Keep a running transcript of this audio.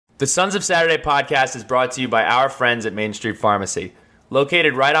The Sons of Saturday podcast is brought to you by our friends at Main Street Pharmacy.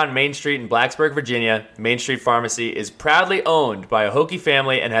 Located right on Main Street in Blacksburg, Virginia, Main Street Pharmacy is proudly owned by a Hokie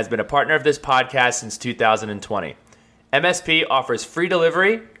family and has been a partner of this podcast since 2020. MSP offers free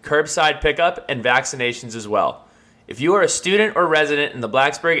delivery, curbside pickup, and vaccinations as well. If you are a student or resident in the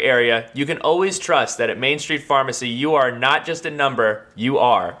Blacksburg area, you can always trust that at Main Street Pharmacy you are not just a number, you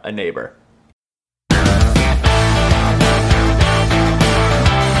are a neighbor.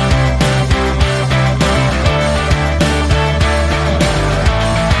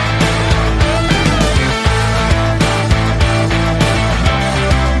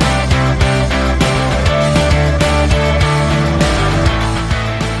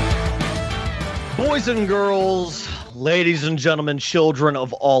 Boys and girls, ladies and gentlemen, children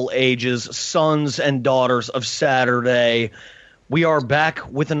of all ages, sons and daughters of Saturday, we are back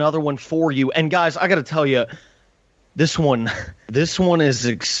with another one for you. And guys, I got to tell you, this one is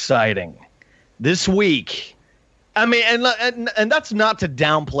exciting. This week, I mean, and that's not to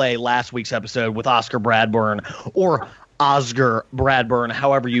downplay last week's episode with Oscar Bradburn or Oscar Bradburn,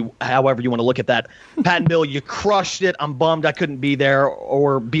 however you want to look at that. Pat and Bill, you crushed it. I'm bummed I couldn't be there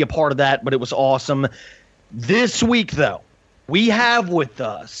or be a part of that, but it was awesome. This week, though, we have with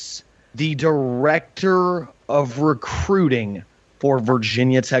us the director of recruiting for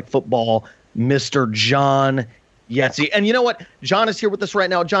Virginia Tech football, Mr. John Yetzi. And you know what? John is here with us right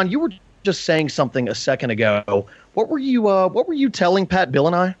now. John, you were just saying something a second ago. What were you telling Pat, Bill,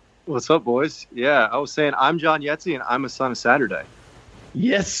 and I? What's up, boys? Yeah, I was saying I'm John Yetzi, and I'm a son of Saturday.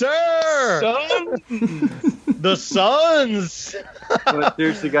 Yes, sir! The Sons! But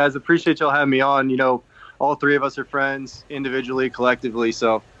seriously, guys, appreciate y'all having me on. You know, all three of us are friends, individually, collectively.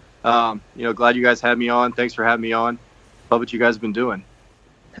 So, glad you guys had me on. Thanks for having me on. Love what you guys have been doing.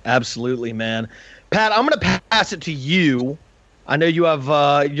 Absolutely, man. Pat, I'm going to pass it to you. I know you have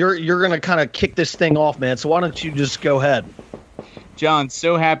you're going to kind of kick this thing off, man. So why don't you just go ahead? John,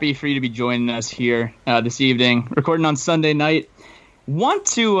 so happy for you to be joining us here this evening, recording on Sunday night. Want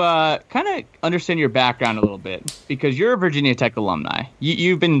to kind of understand your background a little bit, because you're a Virginia Tech alumni.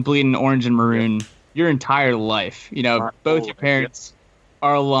 You've been bleeding orange and maroon your entire life. You know, both your parents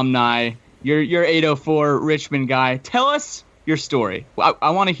are alumni. You're 804 Richmond guy. Tell us your story. I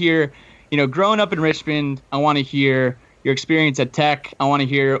want to hear, growing up in Richmond, I want to hear your experience at Tech. I want to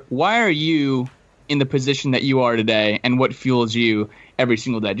hear, why are you in the position that you are today, and what fuels you every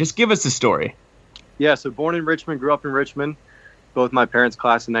single day? Just give us the story. Yeah, so born in Richmond, grew up in Richmond. Both my parents'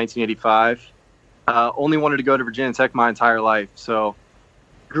 class in 1985. Only wanted to go to Virginia Tech my entire life. So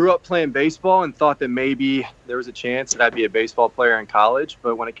grew up playing baseball and thought that maybe there was a chance that I'd be a baseball player in college.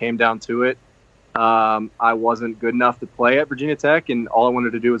 But when it came down to it, I wasn't good enough to play at Virginia Tech, and all I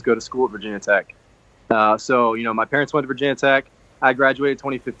wanted to do was go to school at Virginia Tech. So my parents went to Virginia Tech. I graduated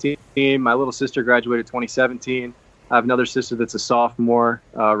 2015. My little sister graduated 2017. I have another sister that's a sophomore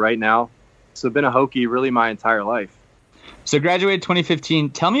right now. So I've been a Hokie really my entire life. So graduated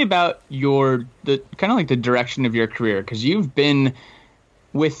 2015. Tell me about the kind of like the direction of your career, because you've been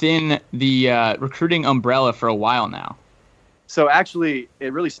within the recruiting umbrella for a while now. So actually,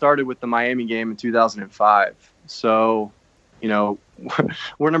 it really started with the Miami game in 2005. So,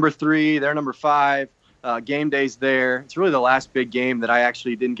 we're number 3, they're number 5. Game day's there. It's really the last big game that I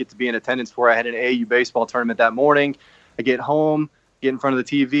actually didn't get to be in attendance for. I had an AAU baseball tournament that morning. I get home, get in front of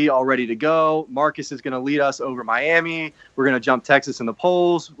the TV, all ready to go. Marcus is going to lead us over Miami. We're going to jump Texas in the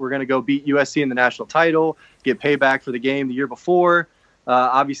polls. We're going to go beat USC in the national title, get payback for the game the year before.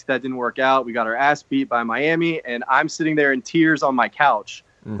 Obviously, that didn't work out. We got our ass beat by Miami, and I'm sitting there in tears on my couch.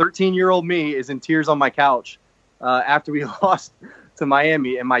 13-year-old me is in tears on my couch after we lost to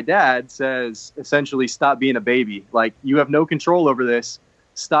Miami, and my dad says, essentially, stop being a baby. Like, you have no control over this.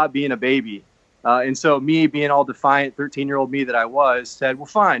 Stop being a baby. And so me, being all defiant 13-year-old me that I was, said, well,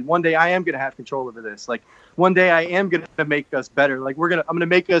 fine. One day I am going to have control over this. Like, one day I am going to make us better. Like, I'm going to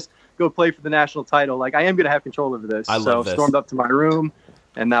make us go play for the national title. Like, I am going to have control over this. So stormed up to my room,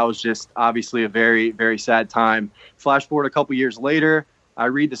 and that was just obviously a very, very sad time. Flash forward a couple years later, I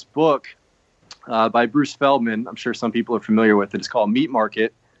read this book by Bruce Feldman. I'm sure some people are familiar with it. It's called Meat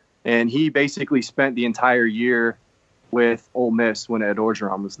Market. And he basically spent the entire year with Ole Miss when Ed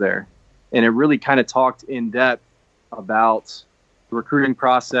Orgeron was there. And it really kind of talked in depth about the recruiting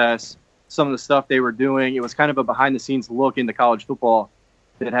process, some of the stuff they were doing. It was kind of a behind the scenes look into college football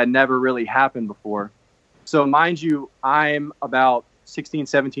that had never really happened before. So mind you, I'm about 16,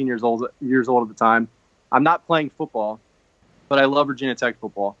 17 years old at the time. I'm not playing football, but I love Virginia Tech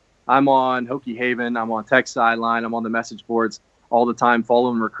football. I'm on Hokie Haven. I'm on Tech Sideline. I'm on the message boards all the time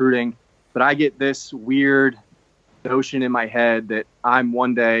following recruiting. But I get this weird notion in my head that I'm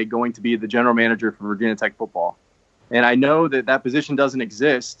one day going to be the general manager for Virginia Tech football. And I know that that position doesn't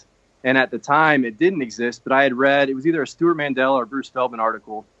exist. And at the time, it didn't exist. But I had read, it was either a Stuart Mandel or Bruce Feldman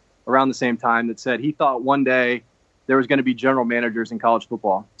article around the same time that said he thought one day there was going to be general managers in college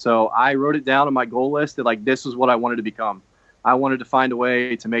football. So I wrote it down on my goal list that, like, this was what I wanted to become. I wanted to find a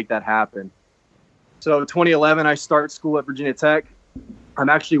way to make that happen. So 2011, I start school at Virginia Tech. I'm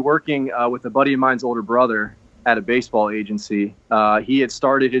actually working with a buddy of mine's older brother at a baseball agency. He had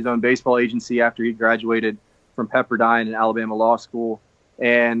started his own baseball agency after he graduated from Pepperdine and Alabama Law School.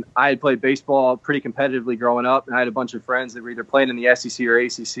 And I had played baseball pretty competitively growing up, and I had a bunch of friends that were either playing in the SEC or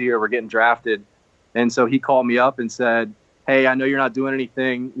ACC or were getting drafted. And so he called me up and said, hey, I know you're not doing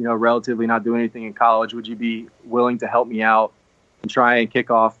anything, relatively not doing anything in college. Would you be willing to help me out and try and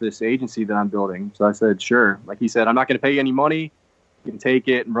kick off this agency that I'm building? So I said, sure. Like he said, I'm not going to pay you any money. You can take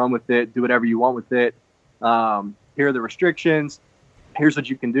it and run with it, do whatever you want with it. Here are the restrictions. Here's what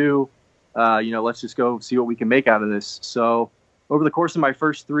you can do. Let's just go see what we can make out of this. So over the course of my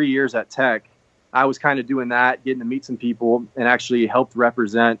first 3 years at Tech, I was kind of doing that, getting to meet some people, and actually helped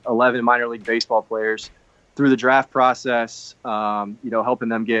represent 11 minor league baseball players through the draft process, helping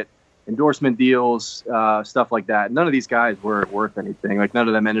them get endorsement deals, stuff like that. None of these guys were worth anything. Like, none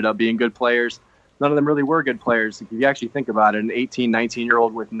of them ended up being good players. None of them really were good players. If you actually think about it, an 18,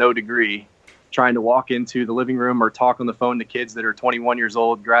 19-year-old with no degree trying to walk into the living room or talk on the phone to kids that are 21 years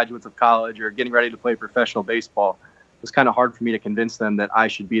old, graduates of college, or getting ready to play professional baseball. It was kind of hard for me to convince them that I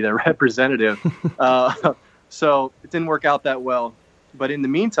should be their representative. So it didn't work out that well. But in the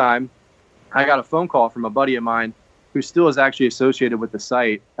meantime, I got a phone call from a buddy of mine who still is actually associated with the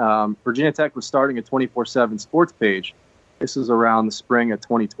site. Virginia Tech was starting a 24/7 sports page. This was around the spring of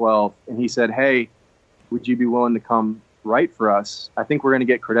 2012. And he said, hey, would you be willing to come write for us? I think we're going to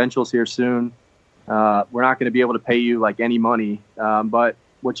get credentials here soon. We're not going to be able to pay you like any money. But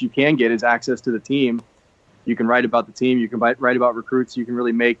what you can get is access to the team. You can write about the team. You can write about recruits. You can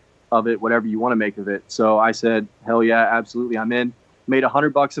really make of it whatever you want to make of it. So I said, hell yeah, absolutely, I'm in. Made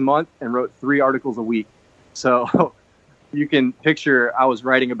 $100 a month and wrote 3 articles a week. So you can picture I was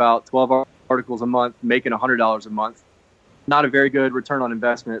writing about 12 articles a month, making $100 a month. Not a very good return on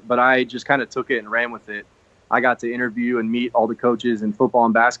investment, but I just kind of took it and ran with it. I got to interview and meet all the coaches in football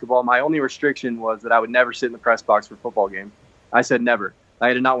and basketball. My only restriction was that I would never sit in the press box for a football game. I said never.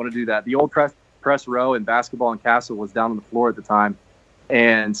 I did not want to do that. The old press row in basketball and Castle was down on the floor at the time.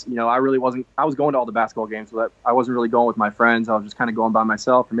 And, I really wasn't – I was going to all the basketball games, but I wasn't really going with my friends. I was just kind of going by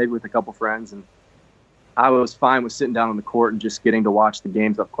myself or maybe with a couple friends. And I was fine with sitting down on the court and just getting to watch the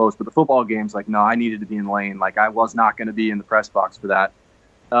games up close. But the football games, like, no, I needed to be in lane. Like, I was not going to be in the press box for that.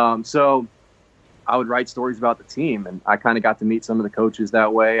 So I would write stories about the team, and I kind of got to meet some of the coaches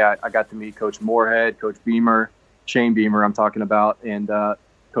that way. I got to meet Coach Moorhead, Coach Beamer, Shane Beamer I'm talking about, and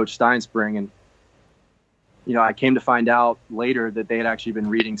Coach Steinspring. And, I came to find out later that they had actually been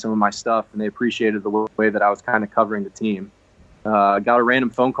reading some of my stuff, and they appreciated the way that I was kind of covering the team. I got a random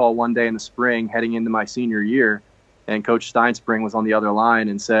phone call one day in the spring heading into my senior year, and Coach Steinspring was on the other line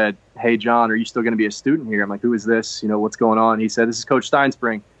and said, hey, John, are you still going to be a student here? I'm like, who is this? What's going on? He said, this is Coach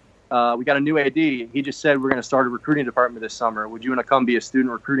Steinspring. We got a new AD. He just said we're going to start a recruiting department this summer. Would you want to come be a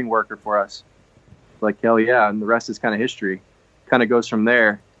student recruiting worker for us? Like, hell yeah. And the rest is kind of history. Kind of goes from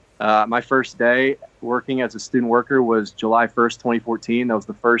there. My first day working as a student worker was July 1st, 2014. That was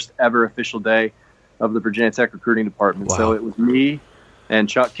the first ever official day of the Virginia Tech recruiting department. Wow. So it was me and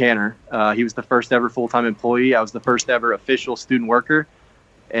Chuck Canner. He was the first ever full-time employee. I was the first ever official student worker.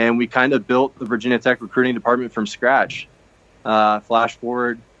 And we kind of built the Virginia Tech recruiting department from scratch. Flash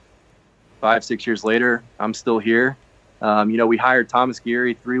forward 5-6 years later, I'm still here. We hired Thomas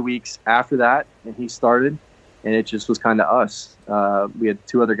Geary 3 weeks after that, and he started. And it just was kind of us. We had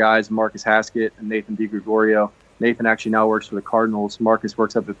 2 other guys, Marcus Haskett and Nathan DiGregorio. Nathan actually now works for the Cardinals. Marcus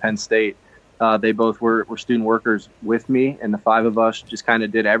works up at Penn State. They both were student workers with me, and the 5 of us just kind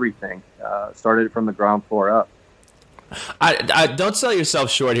of did everything. Started it from the ground floor up. I don't sell yourself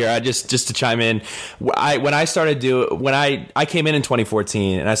short here. I just to chime in, when I came in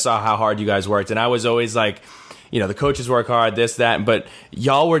 2014 and I saw how hard you guys worked, and I was always like, the coaches work hard, this, that, but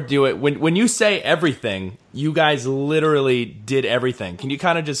y'all were doing, when you say everything, you guys literally did everything. Can you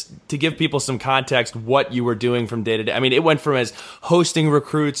kind of just, to give people some context, what you were doing from day to day? I mean, it went from as hosting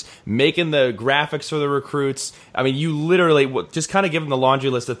recruits, making the graphics for the recruits. I mean, you literally just kind of give them the laundry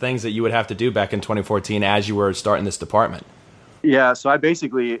list of things that you would have to do back in 2014 as you were starting this department. Yeah, so I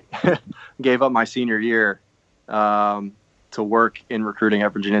basically gave up my senior year to work in recruiting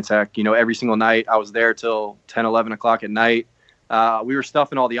at Virginia Tech. Every single night I was there till 10, 11 o'clock at night. We were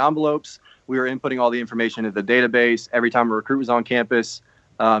stuffing all the envelopes. we were inputting all the information into the database. Every time a recruit was on campus,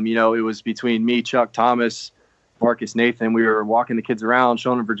 it was between me, Chuck, Thomas, Marcus, Nathan. We were walking the kids around,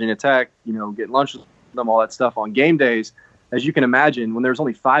 showing them Virginia Tech, getting lunch with them, all that stuff on game days. As you can imagine, when there's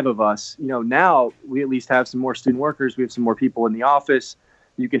only 5 of us, now we at least have some more student workers. We have some more people in the office.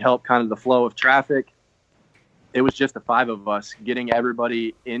 You can help kind of the flow of traffic. It was just the 5 of us getting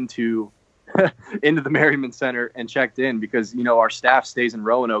everybody into the Merriman Center and checked in because, our staff stays in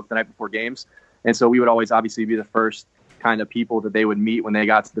Roanoke the night before games. And so we would always obviously be the first kind of people that they would meet when they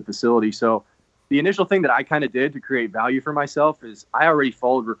got to the facility. So the initial thing that I kind of did to create value for myself is I already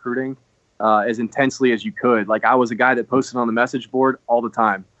followed recruiting as intensely as you could. Like, I was a guy that posted on the message board all the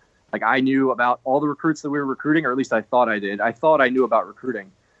time. Like, I knew about all the recruits that we were recruiting, or at least I thought I did. I thought I knew about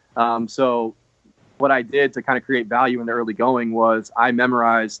recruiting. So what I did to kind of create value in the early going was I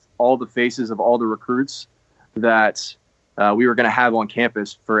memorized all the faces of all the recruits that we were going to have on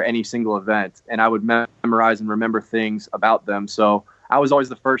campus for any single event. And I would memorize and remember things about them. So I was always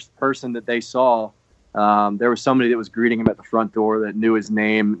the first person that they saw. There was somebody that was greeting him at the front door that knew his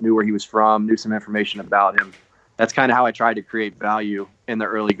name, knew where he was from, knew some information about him. That's kind of how I tried to create value in the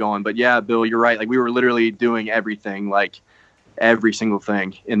early going. But yeah, Bill, you're right. Like, we were literally doing everything, like every single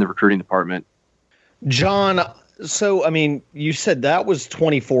thing in the recruiting department. John, so, you said that was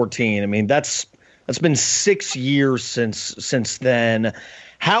 2014. That's been 6 years since then.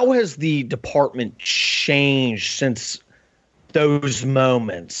 How has the department changed since those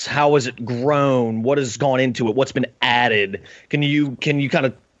moments? How has it grown? What has gone into it? What's been added? Can you kind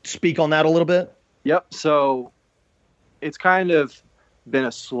of speak on that a little bit? Yep. So it's kind of been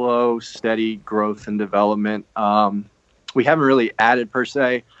a slow, steady growth and development. We haven't really added, per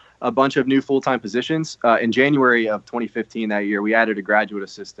se, a bunch of new full-time positions. In January of 2015 that year, we added a graduate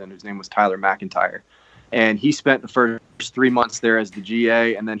assistant whose name was Tyler McIntyre. And he spent the first 3 months there as the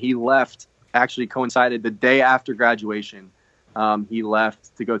GA, and then he left, actually coincided the day after graduation. He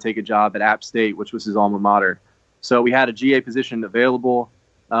left to go take a job at App State, which was his alma mater. So we had a GA position available.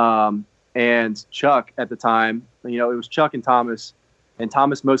 And Chuck at the time, it was Chuck and Thomas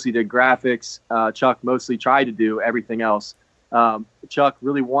mostly did graphics. Chuck mostly tried to do everything else. Chuck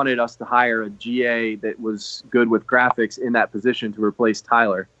really wanted us to hire a GA that was good with graphics in that position to replace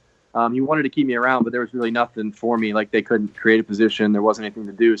Tyler. He wanted to keep me around, but there was really nothing for me. Like, they couldn't create a position. There wasn't anything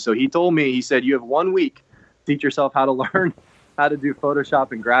to do. So he told me, he said, you have 1 week to teach yourself how to learn how to do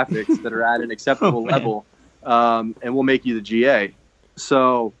Photoshop and graphics that are at an acceptable level, and we'll make you the GA.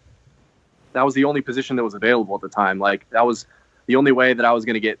 So that was the only position that was available at the time. Like, that was the only way that I was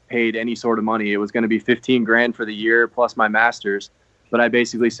going to get paid any sort of money. It was going to be $15,000 for the year plus my master's. But I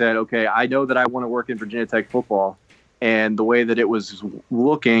basically said, okay, I know that I want to work in Virginia Tech football. And the way that it was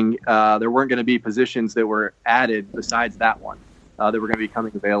looking, there weren't going to be positions that were added besides that one that were going to be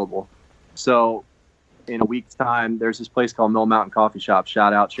coming available. So in a week's time, there's this place called Mill Mountain Coffee Shop.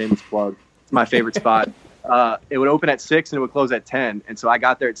 Shout out, shameless plug. It's my favorite spot. It would open at 6 and it would close at 10. And so I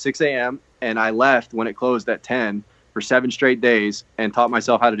got there at 6 a.m. and I left when it closed at 10 for 7 straight days and taught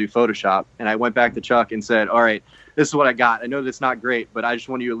myself how to do Photoshop. And I went back to Chuck and said, all right, this is what I got. I know that's not great, but I just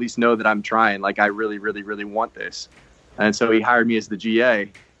want you to at least know that I'm trying. Like, I really, really, really want this. And so he hired me as the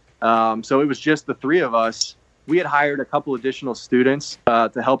GA. So it was just the 3 of us. We had hired a couple additional students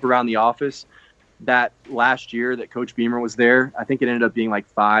to help around the office. That last year that Coach Beamer was there, I think it ended up being like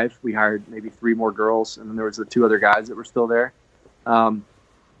 5. We hired maybe 3 more girls, and then there was the 2 other guys that were still there. So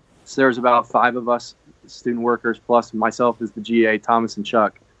there was about 5 of us, student workers, plus myself as the GA, Thomas and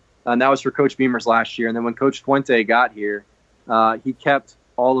Chuck. And that was for Coach Beamer's last year. And then when Coach Fuente got here, he kept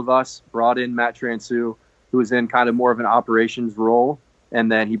all of us, brought in Matt Transu, who was in kind of more of an operations role.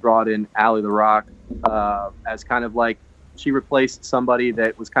 And then he brought in Allie the Rock as kind of like, she replaced somebody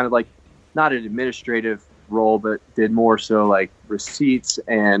that was kind of like not an administrative role, but did more so like receipts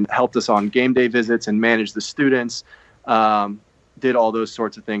and helped us on game day visits and managed the students, did all those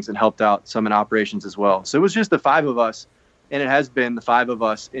sorts of things and helped out some in operations as well. So it was just the 5 of us. And it has been the 5 of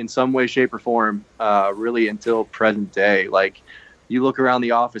us in some way, shape, or form, really until present day. Like, you look around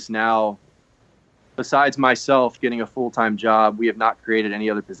the office now, besides myself getting a full-time job, we have not created any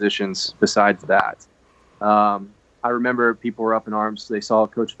other positions besides that. I remember people were up in arms. They saw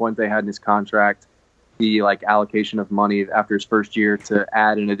Coach Fuente had in his contract the allocation of money after his first year to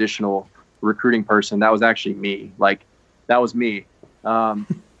add an additional recruiting person. That was actually me. That was me.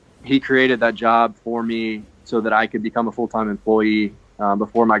 He created that job for me so that I could become a full-time employee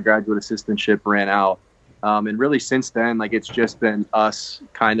before my graduate assistantship ran out. And really since then, it's just been us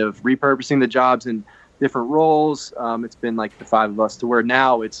kind of repurposing the jobs in different roles. It's been the 5 of us to where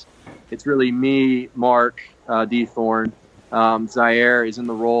now it's really me, Mark, D. Thorne, Zaire is in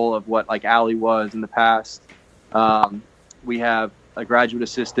the role of what like Ali was in the past. We have a graduate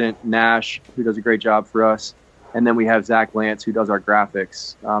assistant, Nash, who does a great job for us. And then we have Zach Lance, who does our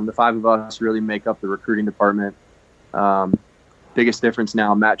graphics. The five of us really make up the recruiting department. Biggest difference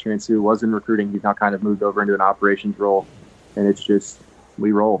now, Matt Transu was in recruiting. He's now kind of moved over into an operations role. And it's just,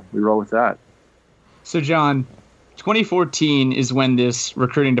 we roll with that. So, John, 2014 is when this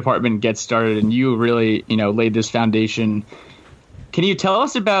recruiting department gets started, and you really, laid this foundation. Can you tell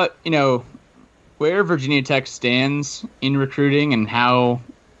us about, where Virginia Tech stands in recruiting and how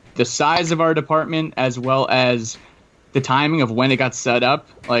the size of our department, as well as the timing of when it got set up,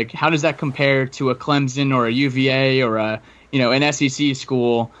 like how does that compare to a Clemson or a UVA or an SEC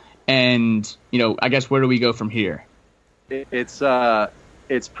school? And, I guess where do we go from here?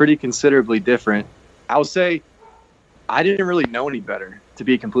 It's pretty considerably different. I would say I didn't really know any better, to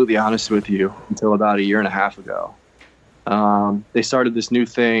be completely honest with you, until about a year and a half ago. They started this new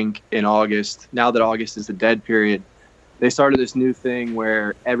thing in August. Now that August is the dead period, they started this new thing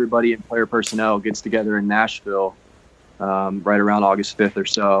where everybody in player personnel gets together in Nashville right around August 5th or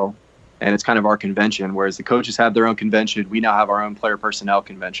so. And it's kind of our convention, whereas the coaches have their own convention. We now have our own player personnel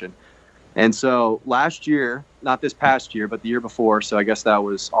convention. And so last year, not this past year, but the year before, so I guess that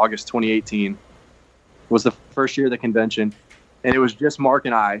was August 2018, was the first year of the convention. And it was just Mark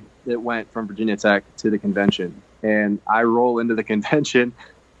and I that went from Virginia Tech to the convention. And I roll into the convention,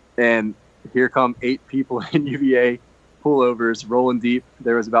 and here come 8 people in UVA pullovers rolling deep.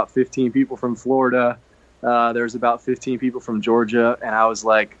 There was about 15 people from Florida. There was about 15 people from Georgia. And I was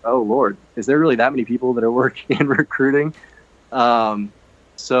like, oh, Lord, is there really that many people that are working in recruiting?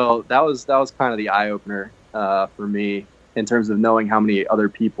 So that was kind of the eye-opener for me in terms of knowing how many other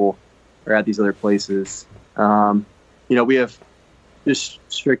people are at these other places. We have just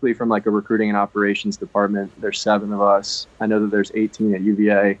strictly from like a recruiting and operations department, there's 7 of us. I know that there's 18 at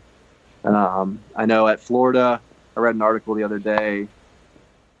UVA. I know at Florida, I read an article the other day.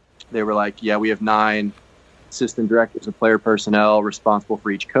 They were like, yeah, we have 9 assistant directors of player personnel responsible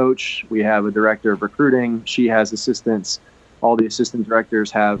for each coach. We have a director of recruiting. She has assistants. All the assistant directors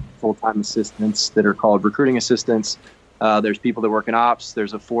have full-time assistants that are called recruiting assistants. There's people that work in ops.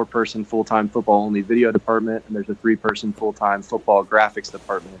 There's a 4-person full-time football-only video department, and there's a 3-person full-time football graphics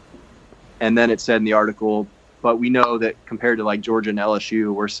department. And then it said in the article, but we know that compared to like Georgia and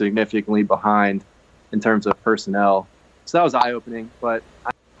LSU, we're significantly behind in terms of personnel. So that was eye-opening, but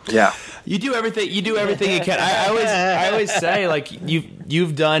yeah. You do everything you can. I always say, like,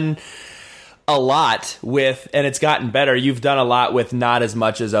 you've done a lot with, and it's gotten better. You've done a lot with not as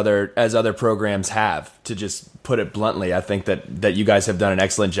much as other programs have, to just put it bluntly. I think that you guys have done an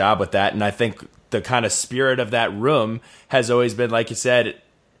excellent job with that. And I think the kind of spirit of that room has always been, like you said,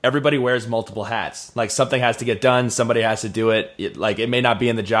 everybody wears multiple hats. Like, something has to get done. Somebody has to do it. It may not be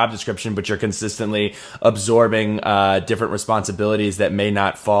in the job description, but you're consistently absorbing different responsibilities that may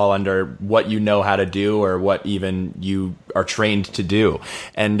not fall under what you know how to do or what even you are trained to do.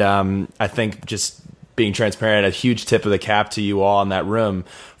 And I think, just being transparent, a huge tip of the cap to you all in that room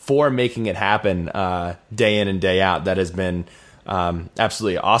for making it happen day in and day out. That has been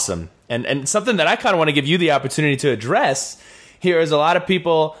absolutely awesome. And something that I kind of want to give you the opportunity to address here is, a lot of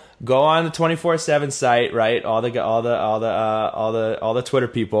people go on the 24/7 site, right? All the Twitter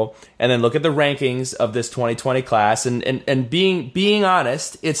people, and then look at the rankings of this 2020 class. And being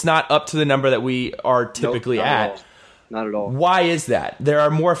honest, it's not up to the number that we are typically at. Not at all. Why is that? There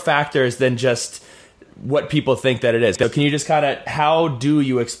are more factors than just what people think that it is. So can you just how do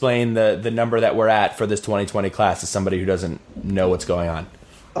you explain the number that we're at for this 2020 class to somebody who doesn't know what's going on?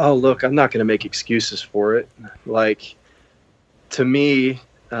 Oh, look, I'm not going to make excuses for it. Like, to me,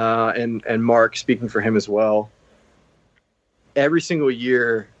 and Mark, speaking for him as well, every single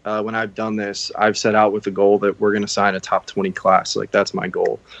year when I've done this, I've set out with the goal that we're going to sign a top 20 class. Like, that's my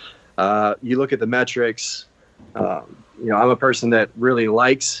goal. You look at the metrics. I'm a person that really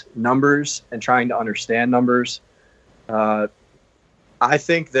likes numbers and trying to understand numbers. I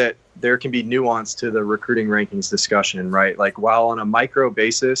think that there can be nuance to the recruiting rankings discussion, right? Like, while on a micro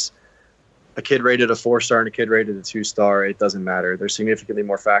basis, a kid rated a 4-star and a kid rated a 2-star, it doesn't matter. There's significantly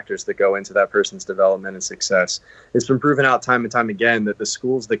more factors that go into that person's development and success. It's been proven out time and time again that the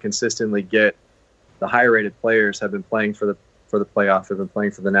schools that consistently get the higher rated players have been playing for the playoff, have been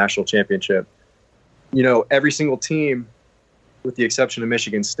playing for the national championship. Every single team, with the exception of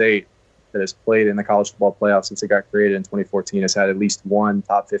Michigan State, that has played in the college football playoff since it got created in 2014 has had at least one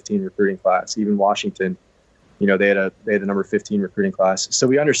top 15 recruiting class. Even Washington, they had a number 15 recruiting class. So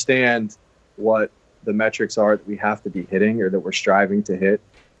we understand what the metrics are that we have to be hitting or that we're striving to hit.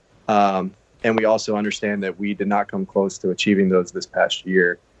 And we also understand that we did not come close to achieving those this past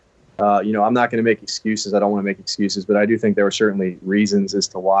year. I'm not going to make excuses. I don't want to make excuses, but I do think there were certainly reasons as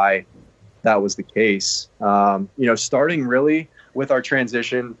to why that was the case. Starting really with our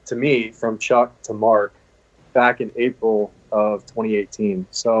transition, to me, from Chuck to Mark back in April of 2018.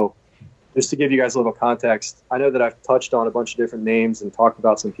 So just to give you guys a little context, I know that I've touched on a bunch of different names and talked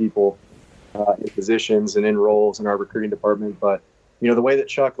about some people in positions and in roles in our recruiting department, but the way that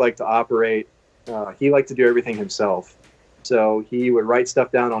Chuck liked to operate, he liked to do everything himself. So he would write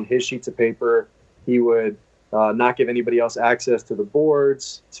stuff down on his sheets of paper. He would not give anybody else access to the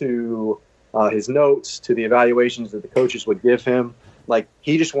boards, to his notes, to the evaluations that the coaches would give him. Like,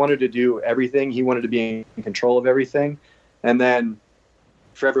 he just wanted to do everything. He wanted to be in control of everything. And then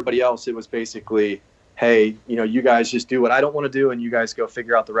for everybody else, it was basically, hey, you guys just do what I don't want to do, and you guys go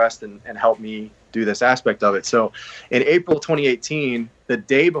figure out the rest and help me do this aspect of it. So in April 2018, the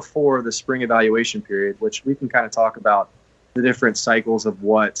day before the spring evaluation period, which we can kind of talk about the different cycles of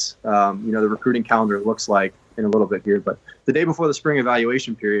what, the recruiting calendar looks like in a little bit here. But the day before the spring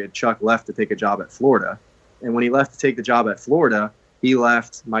evaluation period, Chuck left to take a job at Florida. And when he left to take the job at Florida, he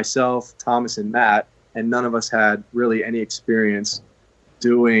left myself, Thomas, and Matt, and none of us had really any experience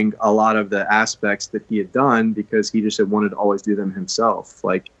doing a lot of the aspects that he had done because he just had wanted to always do them himself.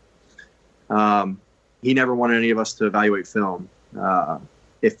 He never wanted any of us to evaluate film.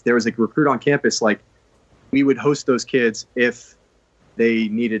 If there was a recruit on campus, we would host those kids if they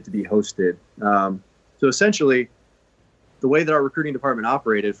needed to be hosted. So essentially, the way that our recruiting department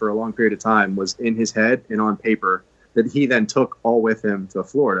operated for a long period of time was in his head and on paper that he then took all with him to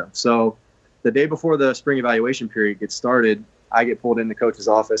Florida. So the day before the spring evaluation period gets started, I get pulled in the coach's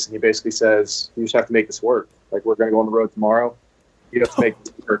office, and he basically says, you just have to make this work. We're going to go on the road tomorrow. You have to make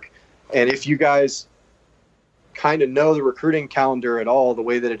this work. And if you guys kind of know the recruiting calendar at all, the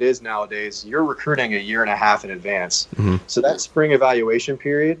way that it is nowadays, you're recruiting a year and a half in advance. Mm-hmm. So that spring evaluation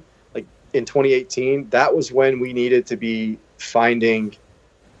period, in 2018, that was when we needed to be finding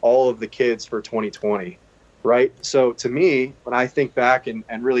all of the kids for 2020, right? So to me, when I think back and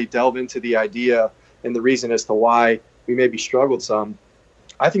really delve into the idea and the reason as to why we maybe struggled some,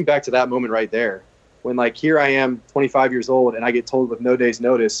 I think back to that moment right there when here I am 25 years old and I get told with no day's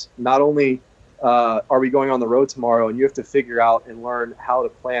notice, not only are we going on the road tomorrow and you have to figure out and learn how to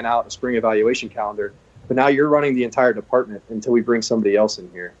plan out a spring evaluation calendar, but now you're running the entire department until we bring somebody else in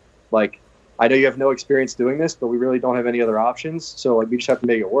here. I know you have no experience doing this, but we really don't have any other options. So we just have to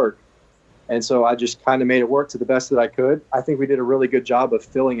make it work. And so I just kind of made it work to the best that I could. I think we did a really good job of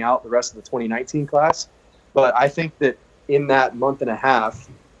filling out the rest of the 2019 class. But I think that in that month and a half,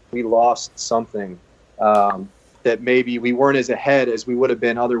 we lost something that maybe we weren't as ahead as we would have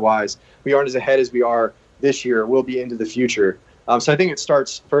been otherwise. We aren't as ahead as we are this year. We'll be into the future. So I think it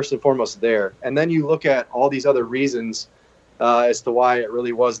starts first and foremost there. And then you look at all these other reasons as to why it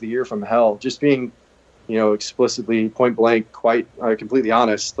really was the year from hell. Just being, explicitly point blank, quite completely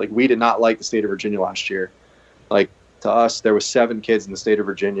honest, we did not like the state of Virginia last year. To us, there was 7 kids in the state of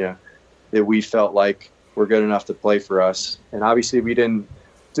Virginia that we felt like were good enough to play for us. And obviously we didn't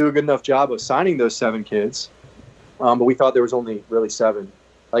do a good enough job of signing those 7 kids, but we thought there was only really 7.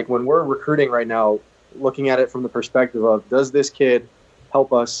 When we're recruiting right now, looking at it from the perspective of, does this kid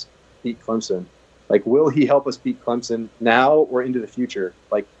help us beat Clemson? Will he help us beat Clemson now or into the future?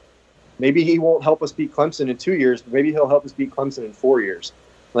 Maybe he won't help us beat Clemson in 2 years, but maybe he'll help us beat Clemson in 4 years.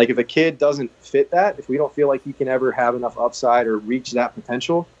 If a kid doesn't fit that, if we don't feel like he can ever have enough upside or reach that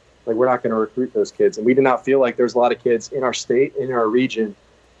potential, we're not going to recruit those kids. And we did not feel like there's a lot of kids in our state, in our region,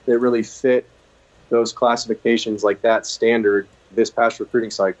 that really fit those classifications that standard this past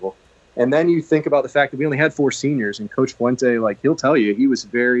recruiting cycle. And then you think about the fact that we only had 4 seniors, and Coach Fuente, he'll tell you, he was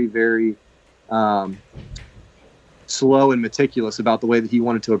very, very slow and meticulous about the way that he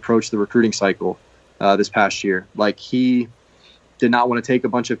wanted to approach the recruiting cycle this past year. He did not want to take a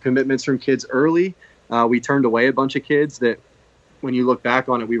bunch of commitments from kids early. We turned away a bunch of kids that, when you look back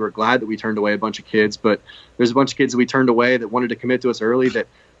on it, we were glad that we turned away a bunch of kids, but there's a bunch of kids that we turned away that wanted to commit to us early that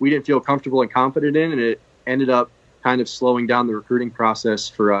we didn't feel comfortable and confident in, and it ended up kind of slowing down the recruiting process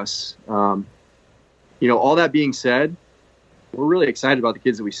for us. All that being said, we're really excited about the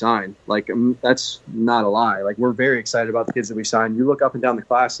kids that we signed. That's not a lie. We're very excited about the kids that we signed. You look up and down the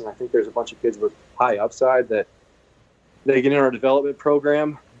class, and I think there's a bunch of kids with high upside that they get in our development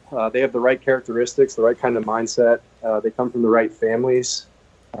program. They have the right characteristics, the right kind of mindset. They come from the right families.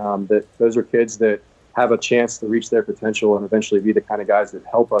 Those are kids that have a chance to reach their potential and eventually be the kind of guys that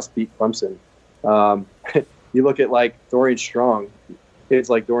help us beat Clemson. You look at Dorian Strong, kids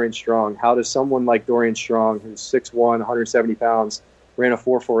like Dorian Strong. How does someone like Dorian Strong, who's 6'1", 170 pounds, ran a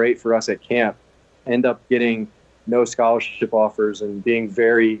 4.48 for us at camp, end up getting no scholarship offers and being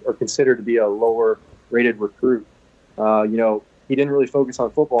considered to be a lower rated recruit. He didn't really focus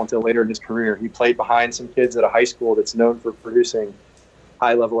on football until later in his career. He played behind some kids at a high school that's known for producing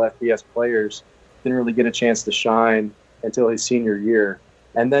high-level FBS players. Didn't really get a chance to shine until his senior year.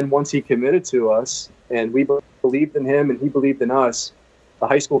 And then once he committed to us and we believed in him and he believed in us, the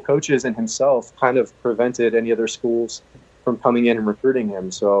high school coaches and himself kind of prevented any other schools from coming in and recruiting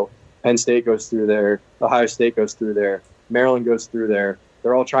him. So Penn State goes through there, Ohio State goes through there, Maryland goes through there.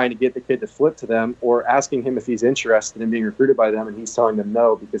 They're all trying to get the kid to flip to them or asking him if he's interested in being recruited by them, and he's telling them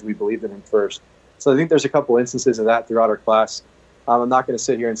no because we believed in him first. So I think there's a couple instances of that throughout our class. I'm not going to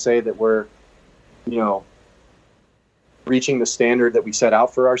sit here and say that we're, reaching the standard that we set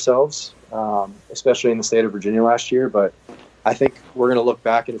out for ourselves, especially in the state of Virginia last year, but I think we're going to look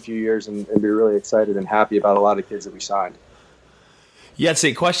back in a few years and be really excited and happy about a lot of kids that we signed. Yeah, it's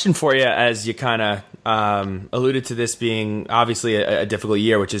a question for you as you kind of alluded to this being obviously a difficult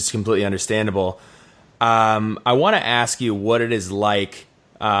year, which is completely understandable. I want to ask you what it is like.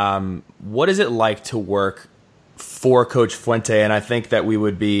 What is it like to work for Coach Fuente? And I think that we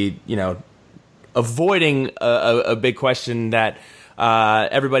would be, avoiding a big question that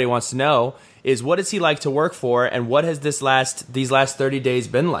everybody wants to know is what is he like to work for, and what has these last 30 days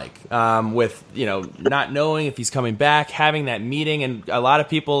been like with not knowing if he's coming back, having that meeting, and a lot of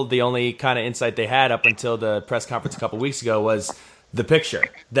people, the only kind of insight they had up until the press conference a couple weeks ago was the picture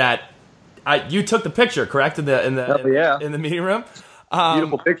that you took the picture, correct, in the meeting room.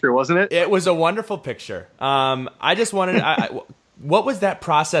 Beautiful picture, wasn't it? It was a wonderful picture. I just wanted what was that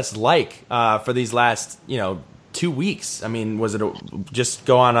process like for these last 2 weeks? I mean, was it just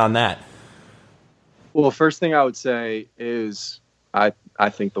go on that? Well, first thing I would say is I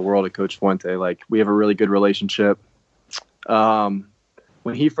think the world of Coach Fuente. Like, we have a really good relationship. When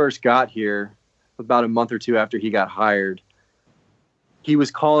he first got here, about a month or two after he got hired, he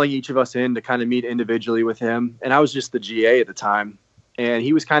was calling each of us in to kind of meet individually with him. And I was just the GA at the time. And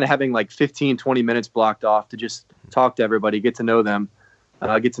he was kind of having like 15, 20 minutes blocked off to just talk to everybody, get to know them,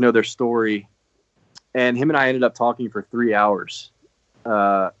 get to know their story. And him and I ended up talking for 3 hours.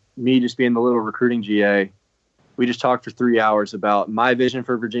 Me just being the little recruiting GA, we just talked for 3 hours about my vision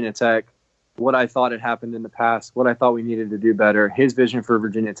for Virginia Tech, what I thought had happened in the past, what I thought we needed to do better, his vision for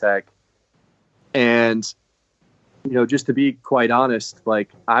Virginia Tech. And, just to be quite honest, like,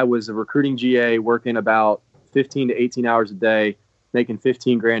 I was a recruiting GA working about 15 to 18 hours a day, making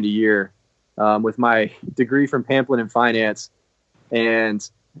 $15,000 a year with my degree from Pamplin in finance. And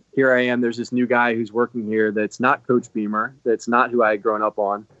here I am, there's this new guy who's working here that's not Coach Beamer, that's not who I had grown up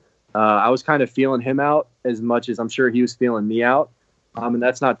on. I was kind of feeling him out as much as I'm sure he was feeling me out. And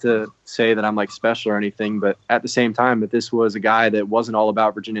that's not to say that I'm like special or anything, but at the same time, that this was a guy that wasn't all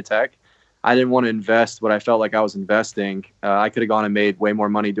about Virginia Tech. I didn't want to invest what I felt like I was investing. I could have gone and made way more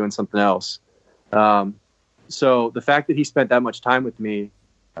money doing something else. So the fact that he spent that much time with me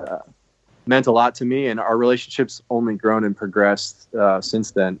meant a lot to me, and our relationship's only grown and progressed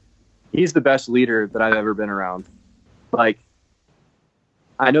since then. He's the best leader that I've ever been around. Like,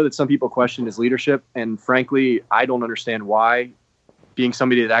 I know that some people question his leadership, and frankly, I don't understand why. Being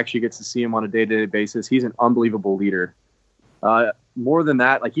somebody that actually gets to see him on a day-to-day basis, he's an unbelievable leader. More than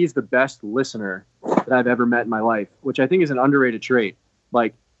that, like, he's the best listener that I've ever met in my life, which I think is an underrated trait.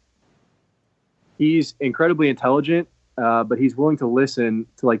 Like, he's incredibly intelligent, but he's willing to listen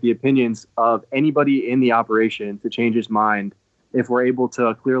to like the opinions of anybody in the operation to change his mind if we're able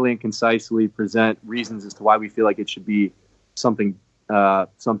to clearly and concisely present reasons as to why we feel like it should be something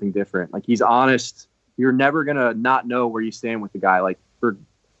different. Like, he's honest. You're never going to not know where you stand with the guy. Like, for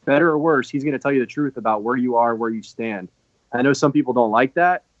better or worse, he's going to tell you the truth about where you are, where you stand. I know some people don't like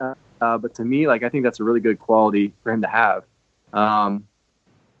that, but to me, like, I think that's a really good quality for him to have.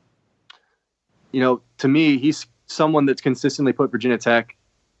 To me, he's someone that's consistently put Virginia Tech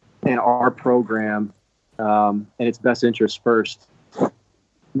and our program and its best interest first,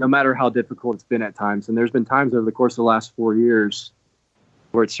 no matter how difficult it's been at times. And there's been times over the course of the last 4 years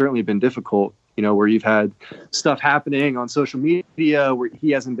where it's certainly been difficult, where you've had stuff happening on social media where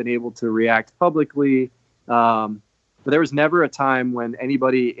he hasn't been able to react publicly. But there was never a time when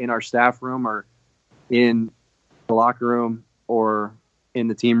anybody in our staff room or in the locker room or in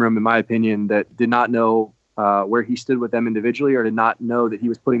the team room, in my opinion, that did not know where he stood with them individually or did not know that he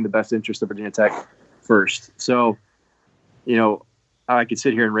was putting the best interest of Virginia Tech first. So, I could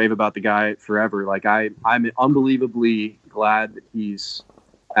sit here and rave about the guy forever. Like, I'm unbelievably glad that he's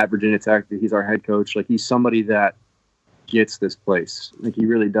at Virginia Tech, that he's our head coach. Like, he's somebody that gets this place. Like he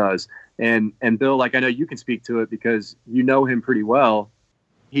really does. And Bill, like I know you can speak to it because you know him pretty well.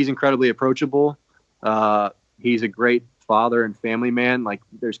 He's incredibly approachable. He's a great father and family man. Like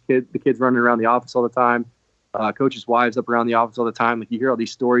the kids running around the office all the time. Coaches' wives up around the office all the time. Like you hear all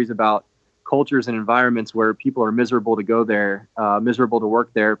these stories about cultures and environments where people are miserable to go there, miserable to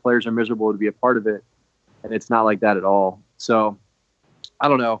work there. Players are miserable to be a part of it. And it's not like that at all. So I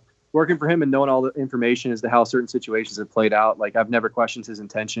don't know. Working for him and knowing all the information as to how certain situations have played out, like I've never questioned his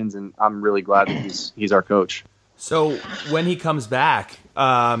intentions, and I'm really glad that he's our coach. So when he comes back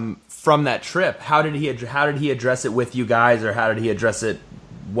from that trip, how did he address it with you guys, or how did he address it?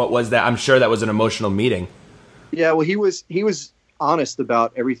 What was that? I'm sure that was an emotional meeting. Yeah, well, he was honest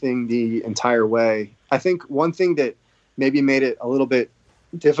about everything the entire way. I think one thing that maybe made it a little bit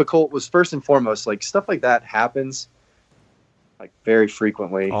difficult was first and foremost, like stuff like that happens like very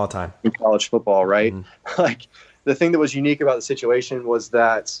frequently all the time in college football, right? Mm-hmm. Like the thing that was unique about the situation was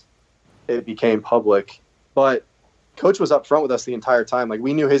that it became public, but coach was up front with us the entire time. Like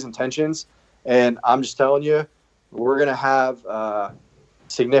we knew his intentions, and I'm just telling you, we're going to have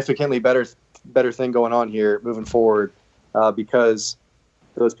significantly better thing going on here moving forward because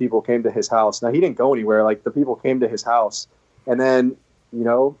those people came to his house. Now he didn't go anywhere. Like the people came to his house, and then, you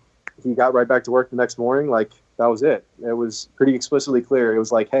know, he got right back to work the next morning. Like that was it. It was pretty explicitly clear. It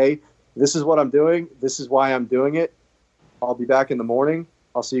was like, hey, this is what I'm doing. This is why I'm doing it. I'll be back in the morning.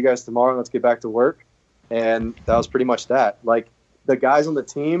 I'll see you guys tomorrow. Let's get back to work. And that was pretty much that. Like the guys on the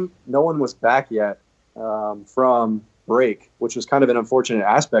team, no one was back yet from break, which was kind of an unfortunate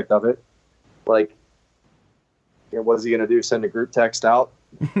aspect of it. Like, what is he going to do? Send a group text out?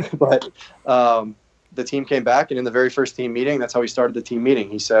 But the team came back, and in the very first team meeting, that's how he started the team meeting.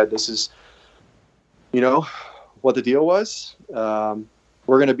 He said, this is, you know, what the deal was. We're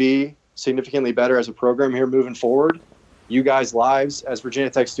going to be significantly better as a program here moving forward. You guys' lives as Virginia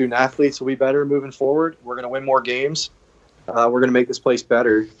Tech student athletes will be better moving forward. We're going to win more games. We're going to make this place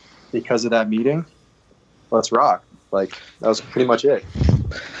better because of that meeting. Let's rock. Like, that was pretty much it.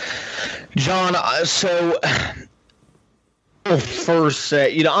 John, so first say,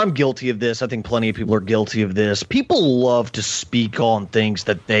 you know, I'm guilty of this. I think plenty of people are guilty of this. People love to speak on things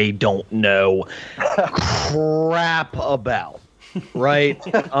that they don't know crap about, right?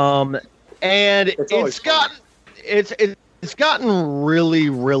 And it's gotten really,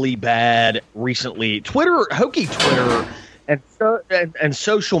 really bad recently. Hokie Twitter, and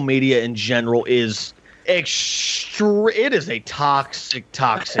social media in general is it is a toxic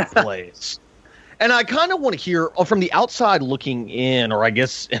place. And I kind of want to hear from the outside looking in, or I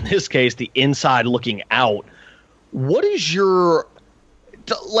guess in this case, the inside looking out. What is your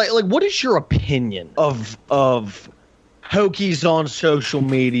what is your opinion of Hokies on social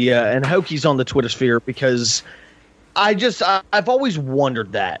media and Hokies on the Twitter sphere? Because I've always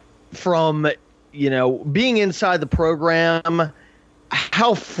wondered that from, you know, being inside the program,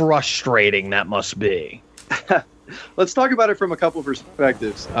 how frustrating that must be. Let's talk about it from a couple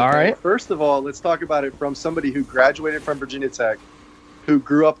perspectives. All right. First of all, let's talk about it from somebody who graduated from Virginia Tech, who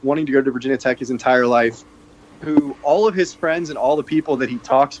grew up wanting to go to Virginia Tech his entire life, who all of his friends and all the people that he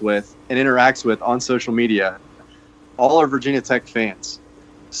talks with and interacts with on social media, all are Virginia Tech fans.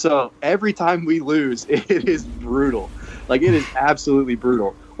 So every time we lose, it is brutal. Like, it is absolutely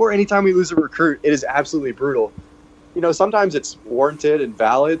brutal. Or anytime we lose a recruit, it is absolutely brutal. You know, sometimes it's warranted and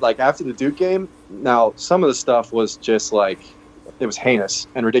valid. Like after the Duke game, now some of the stuff was just like, it was heinous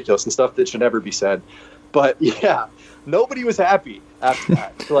and ridiculous and stuff that should never be said. But yeah, nobody was happy after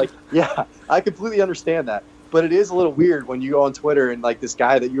that. So, like, yeah, I completely understand that. But it is a little weird when you go on Twitter and like this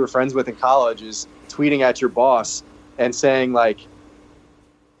guy that you were friends with in college is tweeting at your boss and saying like,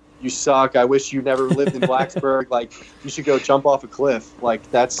 you suck. I wish you never lived in Blacksburg. Like, you should go jump off a cliff. Like,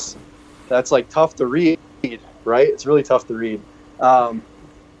 that's like tough to read, right? It's really tough to read.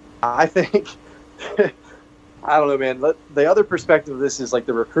 I think, I don't know, man. The other perspective of this is like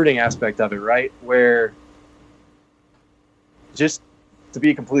the recruiting aspect of it, right? Where, just to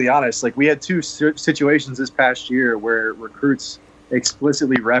be completely honest, like we had two situations this past year where recruits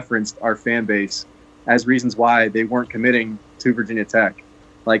explicitly referenced our fan base as reasons why they weren't committing to Virginia Tech.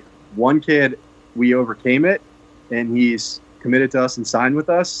 Like, one kid, we overcame it, and he's committed to us and signed with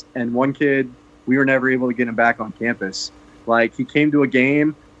us. And one kid, we were never able to get him back on campus. Like, he came to a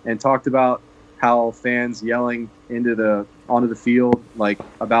game and talked about how fans yelling onto the field, like,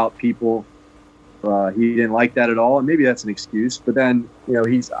 about people. He didn't like that at all, and maybe that's an excuse. But then, you know,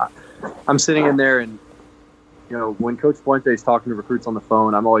 I'm sitting in there, and, you know, when Coach Fuente is talking to recruits on the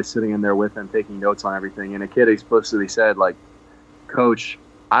phone, I'm always sitting in there with him, taking notes on everything. And a kid explicitly said, like, Coach,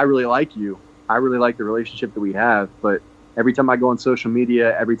 I really like you. I really like the relationship that we have, but every time I go on social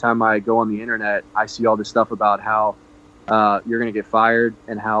media, every time I go on the internet, I see all this stuff about how you're going to get fired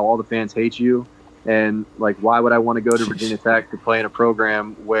and how all the fans hate you. And like, why would I want to go to Virginia Tech to play in a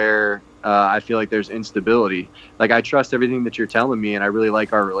program where I feel like there's instability? Like, I trust everything that you're telling me, and I really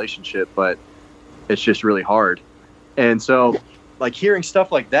like our relationship, but it's just really hard. And so, like, hearing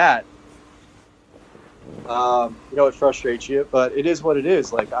stuff like that, it frustrates you, but it is what it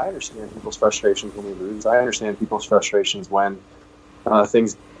is. Like, I understand people's frustrations when we lose. I understand people's frustrations when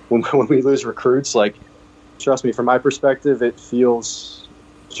when we lose recruits. Like, trust me, from my perspective, it feels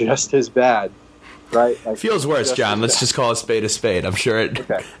just as bad. Right? Like, feels worse, John. Let's just call a spade. I'm sure it.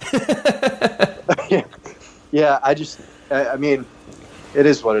 Okay. Yeah. I mean, it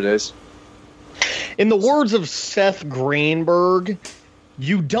is what it is. In the words of Seth Greenberg,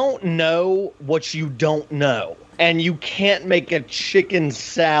 you don't know what you don't know, and you can't make a chicken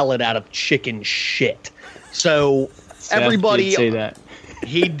salad out of chicken shit. So Seth everybody did say that.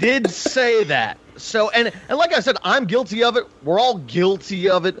 He did say that. So and like I said, I'm guilty of it. We're all guilty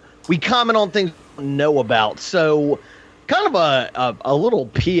of it. We comment on things we don't know about. So kind of a little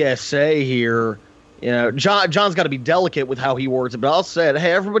PSA here. John's got to be delicate with how he words it, but I'll say it.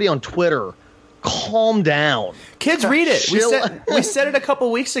 Hey, everybody on Twitter, calm down. Kids read it. We said it a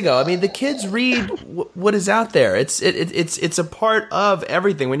couple weeks ago. I mean, the kids read what is out there. It's a part of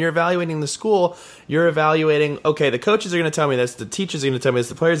everything. When you're evaluating the school, you're evaluating, okay, the coaches are going to tell me this, the teachers are going to tell me this,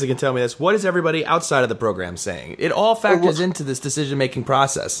 the players are going to tell me this. What is everybody outside of the program saying? It all factors into this decision-making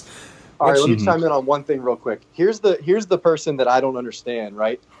process. All right, let me chime in on one thing real quick. Here's the person that I don't understand,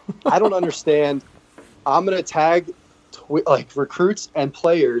 right? I don't understand. I'm going to tag recruits and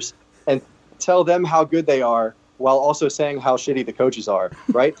players and tell them how good they are while also saying how shitty the coaches are,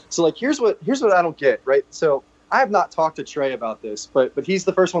 right? So like, here's what I don't get, right? So I have not talked to Trey about this, but he's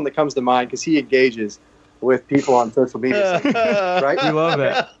the first one that comes to mind because he engages with people on social media, right? We love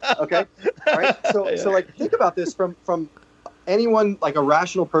that. Okay, all right. So like, think about this from anyone, like a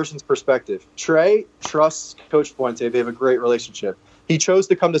rational person's perspective. Trey trusts Coach Fuente. They have a great relationship. He chose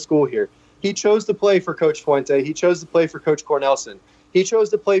to come to school here. He chose to play for Coach Fuente. He chose to play for Coach Cornelson. He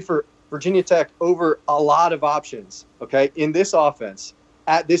chose to play for Virginia Tech over a lot of options, okay, in this offense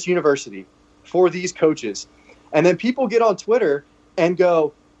at this university for these coaches. And then people get on Twitter and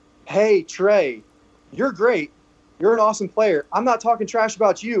go, hey, Trey, you're great. You're an awesome player. I'm not talking trash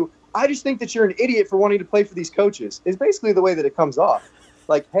about you. I just think that you're an idiot for wanting to play for these coaches. Is basically the way that it comes off.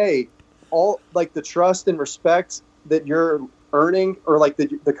 Like, hey, all like the trust and respect that you're earning, or like the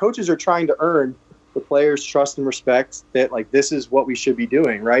coaches are trying to earn the players' trust and respect that like this is what we should be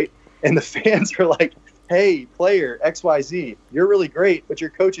doing, right? And the fans are like, hey, player XYZ, you're really great, but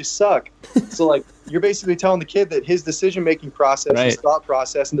your coaches suck. So like, you're basically telling the kid that his decision-making process, his thought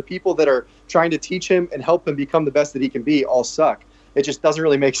process, and the people that are trying to teach him and help him become the best that he can be all suck. It just doesn't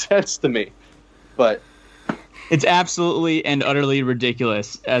really make sense to me. But it's absolutely and utterly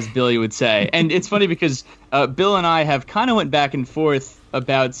ridiculous, as Billy would say. And it's funny because Bill and I have kind of went back and forth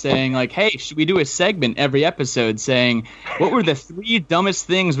about saying, like, hey, should we do a segment every episode saying, what were the 3 dumbest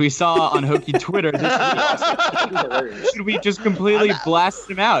things we saw on Hokie Twitter this week? Should we just completely blast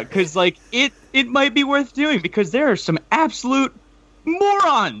them out? Because, like, it might be worth doing because there are some absolute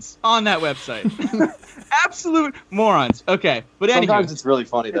morons on that website. Absolute morons. Okay, but anyway. Sometimes it's really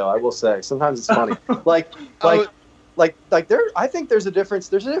funny, though, I will say. Sometimes it's funny. Like there, I think there's a difference.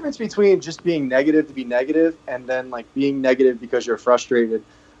 There's a difference between just being negative to be negative and then like being negative because you're frustrated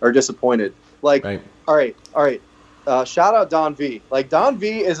or disappointed. Like, right. All right. Shout out Don V. Like, Don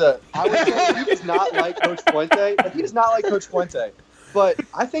V is I would say he does not like Coach Fuente. Like, he does not like Coach Fuente. But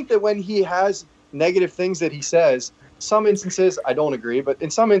I think that when he has negative things that he says, some instances I don't agree, but in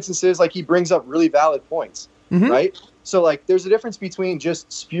some instances, like, he brings up really valid points, right? So like, there's a difference between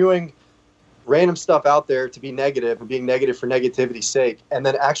just spewing random stuff out there to be negative and being negative for negativity's sake, and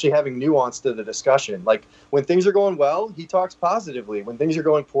then actually having nuance to the discussion. Like, when things are going well, he talks positively. When things are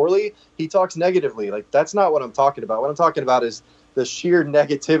going poorly, he talks negatively. Like, that's not what I'm talking about. What I'm talking about is the sheer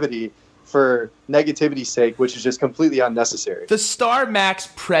negativity for negativity's sake, which is just completely unnecessary. The Star Max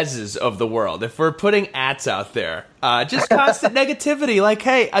Prezes of the world, if we're putting ats out there, just constant negativity. Like,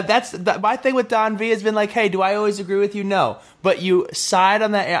 hey, my thing with Don V has been like, hey, do I always agree with you? No, but you side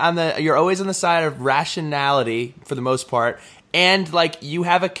you're always on the side of rationality for the most part, and like, you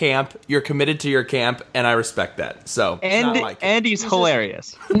have a camp, you're committed to your camp, and I respect that. So, and he's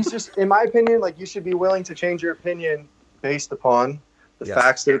hilarious. He's just, in my opinion, like, you should be willing to change your opinion based upon the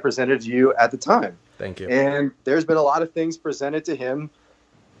facts that are presented to you at the time. Thank you. And there's been a lot of things presented to him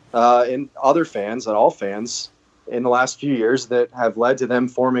and other fans, and all fans, in the last few years that have led to them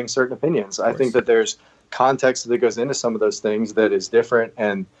forming certain opinions. I think that there's context that goes into some of those things that is different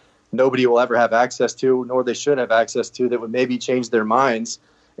and nobody will ever have access to, nor they should have access to, that would maybe change their minds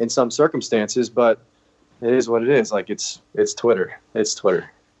in some circumstances. But it is what it is. Like it's Twitter. It's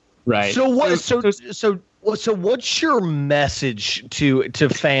Twitter. Right. So what's your message to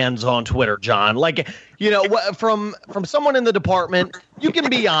fans on Twitter, John? Like, from someone in the department, you can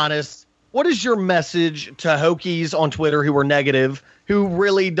be honest. What is your message to Hokies on Twitter who are negative, who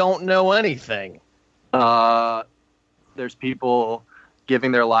really don't know anything? There's people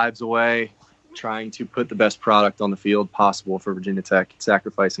giving their lives away, trying to put the best product on the field possible for Virginia Tech,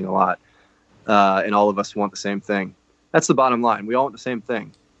 sacrificing a lot. And all of us want the same thing. That's the bottom line. We all want the same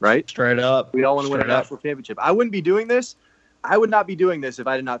thing, right? Straight up. We all want to win a national championship. I wouldn't be doing this. I would not be doing this if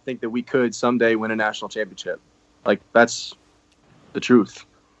I did not think that we could someday win a national championship. Like, that's the truth.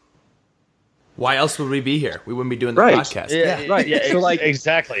 Why else would we be here? We wouldn't be doing the Right. podcast. Yeah, right. Yeah, So, like,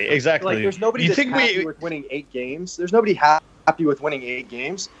 exactly. Like, there's nobody that's happy with winning 8 games. There's nobody happy with winning 8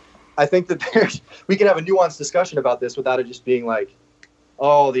 games. I think that we can have a nuanced discussion about this without it just being like,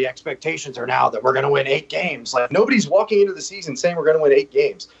 oh, the expectations are now that we're going to win 8 games. Like, nobody's walking into the season saying we're going to win 8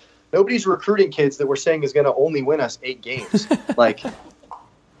 games. Nobody's recruiting kids that we're saying is going to only win us 8 games.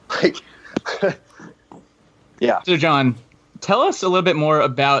 Yeah. So, John, tell us a little bit more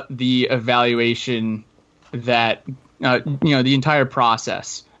about the evaluation that, the entire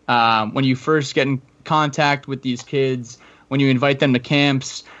process. When you first get in contact with these kids, when you invite them to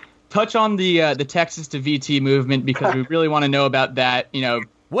camps, touch on the Texas to VT movement, because we really want to know about that.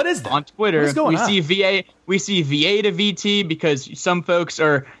 What is that? On Twitter, we see VA to VT, because some folks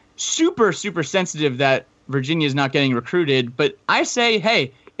are super, super sensitive that Virginia is not getting recruited. But I say,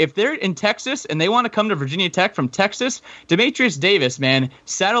 hey, if they're in Texas and they want to come to Virginia Tech from Texas, Demetrius Davis, man,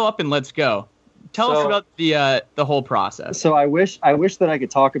 saddle up and let's go. Tell us about the whole process. So I wish that I could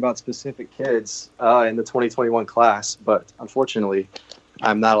talk about specific kids in the 2021 class, but unfortunately,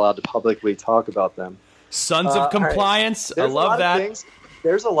 I'm not allowed to publicly talk about them. Sons of Compliance. I love that.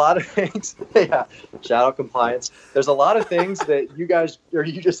 There's a lot of things. Yeah, shout out Compliance. There's a lot of things that you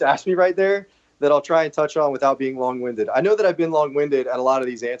just asked me right there that I'll try and touch on without being long-winded. I know that I've been long-winded at a lot of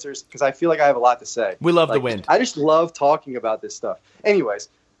these answers because I feel like I have a lot to say. We love the wind. I just love talking about this stuff. Anyways,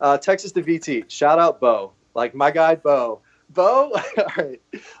 Texas to VT. Shout out Bo. Like my guy Bo. Bo?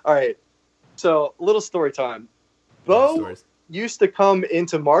 All right. So, little story time. Bo used to come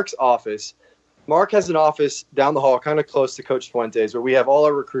into Mark's office. Mark has an office down the hall, kind of close to Coach Fuentes, where we have all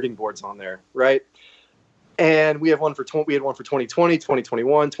our recruiting boards on there, right? And we had one for 2020,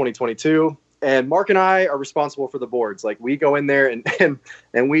 2021, 2022. And Mark and I are responsible for the boards. Like, we go in there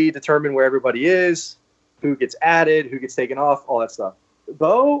and we determine where everybody is, who gets added, who gets taken off, all that stuff.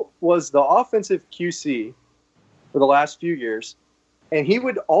 Bo was the offensive QC for the last few years, and he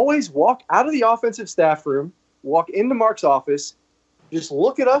would always walk out of the offensive staff room, walk into Mark's office, just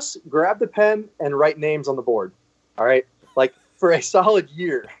look at us, grab the pen, and write names on the board. All right? Like, for a solid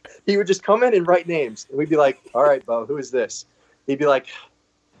year, he would just come in and write names. And we'd be like, all right, Bo, who is this? He'd be like,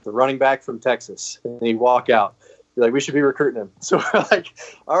 the running back from Texas. And he'd walk out. Be like, we should be recruiting him. So we're like,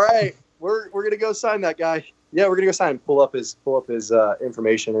 all right, we're going to go sign that guy. Yeah, we're going to go sign him. Pull up his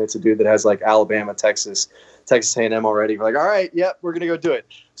information, and it's a dude that has, like, Alabama, Texas A&M already. We're like, all right, yep, we're going to go do it.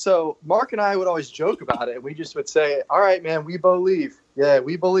 So Mark and I would always joke about it, and we just would say, all right, man, we believe. Yeah,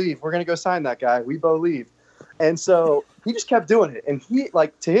 we believe. We're going to go sign that guy. We believe. And so he just kept doing it. And he,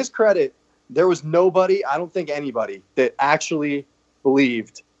 like, to his credit, there was nobody, I don't think anybody, that actually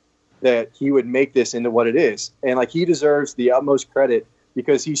believed that he would make this into what it is. And, like, he deserves the utmost credit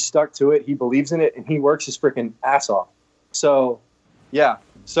because he stuck to it, he believes in it, and he works his freaking ass off. So, yeah.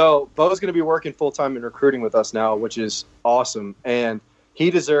 So Bo's going to be working full-time in recruiting with us now, which is awesome. And he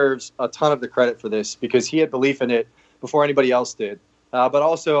deserves a ton of the credit for this because he had belief in it before anybody else did. But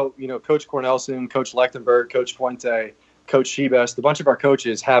also, Coach Cornelson, Coach Lechtenberg, Coach Fuente, Coach Shebest, a bunch of our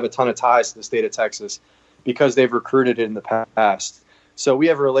coaches have a ton of ties to the state of Texas because they've recruited it in the past. So we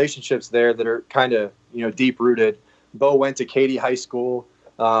have relationships there that are kind of, deep-rooted. Bo went to Katy High School,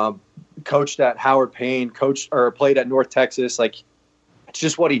 coached at Howard Payne, played at North Texas. Like, it's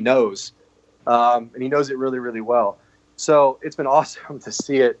just what he knows, and he knows it really, really well. So it's been awesome to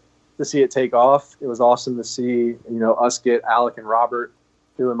see it take off. It was awesome to see us get Alec and Robert,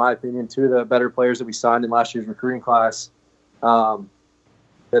 who, in my opinion, two of the better players that we signed in last year's recruiting class, that are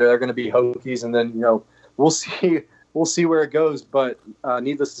going to be Hokies, and then we'll see where it goes. But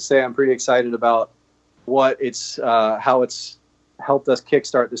needless to say, I'm pretty excited about how it's helped us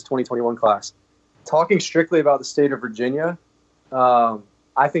kickstart this 2021 class. Talking strictly about the state of Virginia,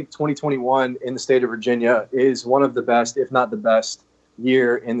 I think 2021 in the state of Virginia is one of the best, if not the best,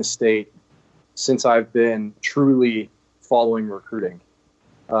 year in the state since I've been truly following recruiting.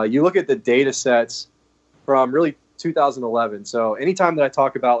 You look at the data sets from really 2011. So anytime that I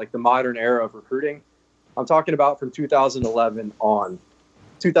talk about like the modern era of recruiting, I'm talking about from 2011 on.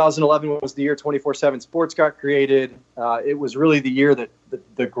 2011 was the year 24/7 Sports got created. It was really the year that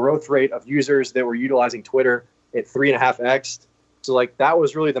the growth rate of users that were utilizing Twitter at 3.5x. So like that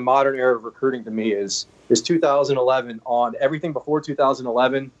was really the modern era of recruiting to me is 2011 on. Everything before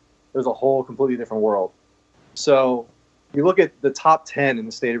 2011, there's a whole completely different world. So you look at the top 10 in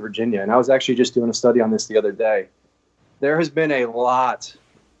the state of Virginia, and I was actually just doing a study on this the other day. There has been a lot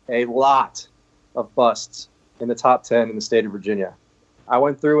of busts in the top 10 in the state of Virginia. I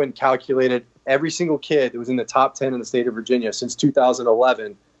went through and calculated every single kid that was in the top 10 in the state of Virginia since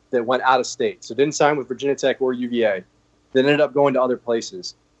 2011 that went out of state. So didn't sign with Virginia Tech or UVA. That ended up going to other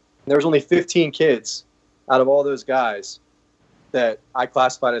places. And there was only 15 kids out of all those guys that I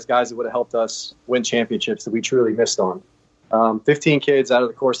classified as guys that would have helped us win championships that we truly missed on. 15 kids out of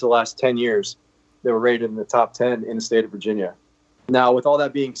the course of the last 10 years that were rated in the top 10 in the state of Virginia. Now, with all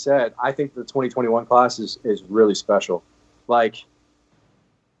that being said, I think the 2021 class is really special. Like,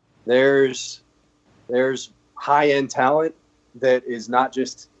 there's high-end talent that is not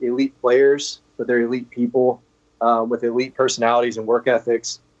just elite players, but they're elite people with elite personalities and work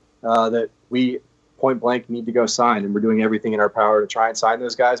ethics that we point blank need to go sign, and we're doing everything in our power to try and sign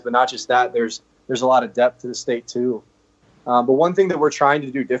those guys. But not just that, there's a lot of depth to the state too. But one thing that we're trying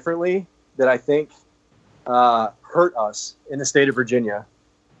to do differently that I think hurt us in the state of Virginia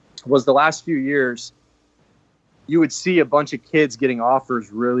was the last few years, you would see a bunch of kids getting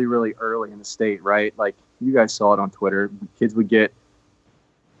offers really, really early in the state, right? Like you guys saw it on Twitter. Kids would get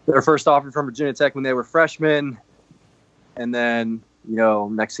their first offer from Virginia Tech when they were freshmen. And then,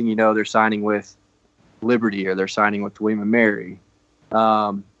 next thing you know, they're signing with Liberty or they're signing with William & Mary.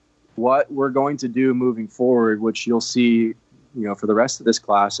 What we're going to do moving forward, which you'll see, for the rest of this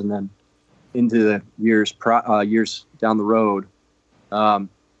class and then into the years down the road,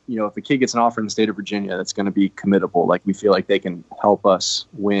 if a kid gets an offer in the state of Virginia that's going to be committable, like we feel like they can help us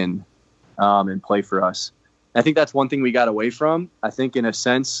win and play for us. I think that's one thing we got away from. I think in a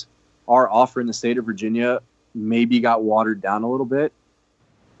sense, our offer in the state of Virginia maybe got watered down a little bit.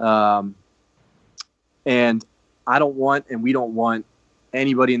 And I don't want, and we don't want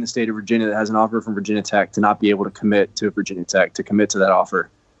anybody in the state of Virginia that has an offer from Virginia Tech to not be able to commit to Virginia Tech, to commit to that offer.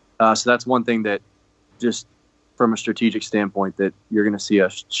 So that's one thing that just from a strategic standpoint that you're going to see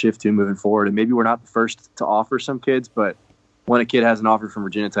us shift to moving forward. And maybe we're not the first to offer some kids, but when a kid has an offer from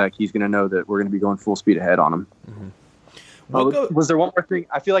Virginia Tech, he's going to know that we're going to be going full speed ahead on him. Mm-hmm. Was there one more thing?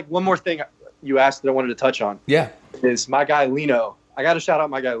 I feel like one more thing you asked that I wanted to touch on. Yeah. Is my guy Lino. I got to shout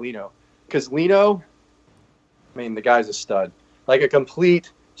out my guy Lino. Because Lino, the guy's a stud. Like a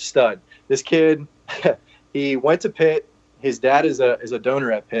complete stud. This kid, he went to Pitt. His dad is a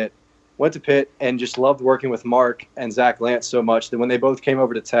donor at Pitt. Went to Pitt and just loved working with Mark and Zach Lance so much that when they both came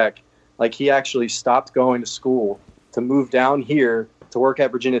over to Tech, like he actually stopped going to school to move down here to work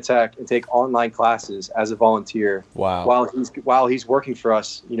at Virginia Tech and take online classes as a volunteer. Wow. While he's working for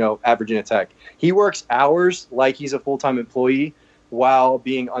us, at Virginia Tech. He works hours like he's a full-time employee while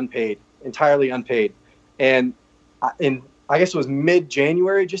being unpaid, entirely unpaid. And I guess it was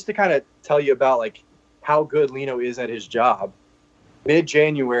mid-January, just to kind of tell you about like how good Lino is at his job.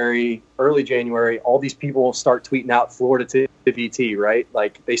 Mid-January, early January, all these people start tweeting out Florida to VT, right?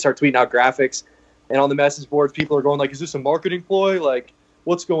 Like they start tweeting out graphics, and on the message boards, people are going like, "Is this a marketing ploy? Like,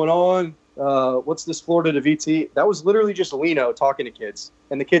 what's going on? What's this Florida to VT?" That was literally just Lino talking to kids,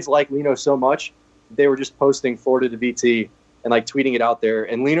 and the kids like Lino so much, they were just posting Florida to VT and like tweeting it out there.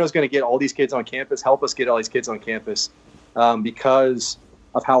 And Lino's going to get all these kids on campus, help us get all these kids on campus because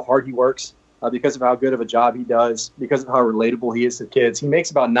of how hard he works. Because of how good of a job he does, because of how relatable he is to kids. He makes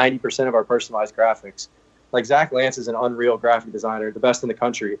about 90% of our personalized graphics. Like Zach Lance is an unreal graphic designer, the best in the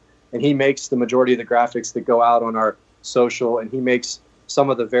country. And he makes the majority of the graphics that go out on our social, and he makes some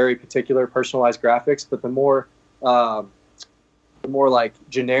of the very particular personalized graphics. But the more like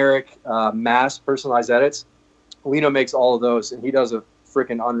generic mass personalized edits, Lino makes all of those, and he does a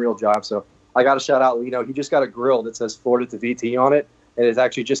freaking unreal job. So I got to shout out Lino. He just got a grill that says Florida to VT on it. And it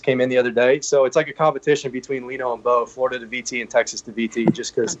actually just came in the other day. So it's like a competition between Lino and Bo, Florida to VT and Texas to VT,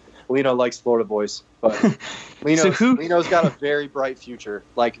 just because Lino likes Florida boys. But Lino's got a very bright future,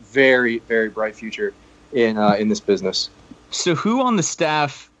 like very, very bright future in this business. So who on the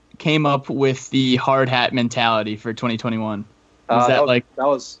staff came up with the hard hat mentality for 2021? That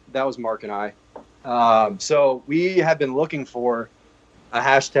was Mark and I. So we have been looking for a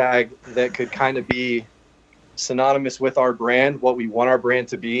hashtag that could kind of be synonymous with our brand, what we want our brand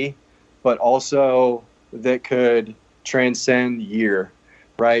to be. but also that could transcend year,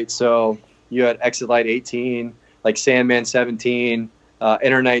 right? So you had Exit Light 18, like Sandman 17,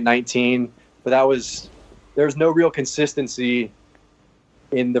 Internight 19, but there's no real consistency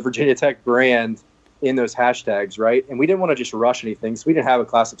in the Virginia Tech brand in those hashtags, right? And we didn't want to just rush anything, so we didn't have a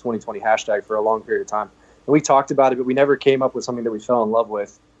Class of 2020 hashtag for a long period of time. And we talked about it, but we never came up with something that we fell in love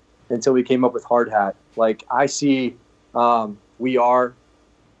with until we came up with Hard Hat. Like, I see We Are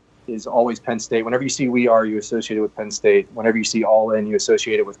is always Penn State. Whenever you see We Are, you associate it with Penn State. Whenever you see All In, you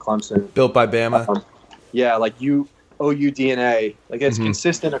associate it with Clemson. Built by Bama. Yeah, like OU DNA. Like, it's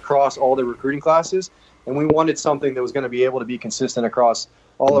consistent across all the recruiting classes. And we wanted something that was going to be able to be consistent across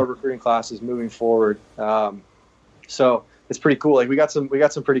all our recruiting classes moving forward. So it's pretty cool. Like, we got some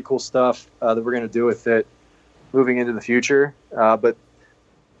pretty cool stuff that we're going to do with it moving into the future. But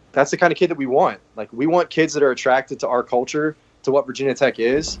that's the kind of kid that we want. Like, we want kids that are attracted to our culture, to what Virginia Tech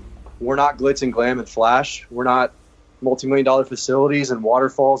is. We're not glitz and glam and flash. We're not multi-million-dollar facilities and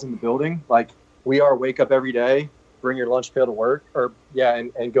waterfalls in the building. Like, we are wake up every day, bring your lunch pail to work,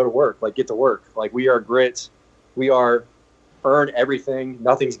 and go to work. Like, get to work. Like, we are grit. We are earn everything.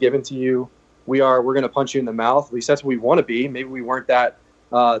 Nothing's given to you. We're going to punch you in the mouth. At least that's what we want to be. Maybe we weren't that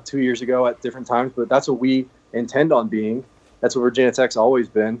 2 years ago at different times, but that's what we intend on being. That's what Virginia Tech's always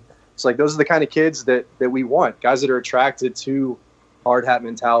been. It's like, those are the kind of kids that we want. Guys that are attracted to hard hat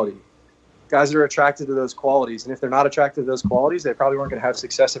mentality. Guys that are attracted to those qualities. And if they're not attracted to those qualities, they probably weren't going to have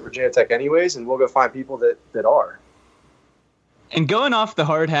success at Virginia Tech anyways, and we'll go find people that are. And going off the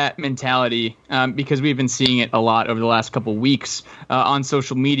hard hat mentality, because we've been seeing it a lot over the last couple weeks on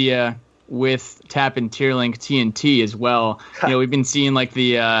social media with Tap and Tierlink TNT as well. We've been seeing like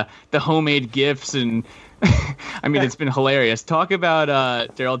the homemade gifts, and I mean, it's been hilarious. Talk about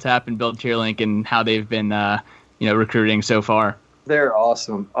Daryl Tapp and Bill Tierlink and how they've been recruiting so far. They're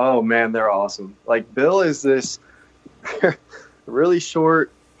awesome. Oh man, they're awesome. Like, Bill is this really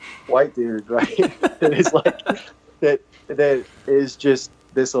short white dude, right? That is like that is just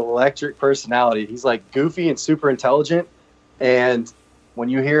this electric personality. He's like goofy and super intelligent, and when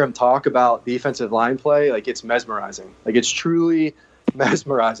you hear him talk about defensive line play, like, it's mesmerizing. Like, it's truly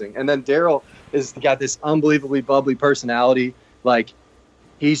mesmerizing. And then Daryl is got this unbelievably bubbly personality. Like,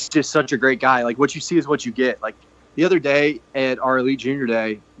 he's just such a great guy. Like, what you see is what you get. Like, the other day at our Elite Junior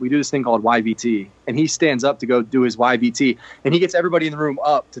Day, we do this thing called YVT, and he stands up to go do his YVT, and he gets everybody in the room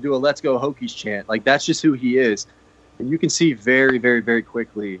up to do a "Let's Go Hokies" chant. Like, that's just who he is. And you can see very, very, very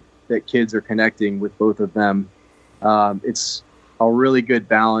quickly that kids are connecting with both of them. It's a really good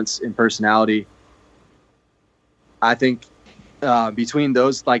balance in personality. I think between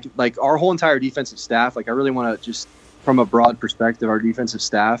those, like our whole entire defensive staff, like, I really want to just, from a broad perspective, our defensive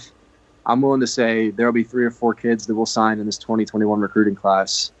staff, I'm willing to say there'll be 3 or 4 kids that we'll sign in this 2021 recruiting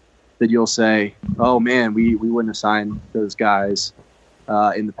class that you'll say, oh man, we wouldn't have signed those guys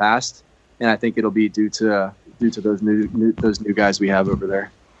in the past. And I think it'll be due to those new guys we have over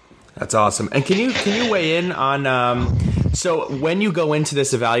there. That's awesome. And can you weigh in on so when you go into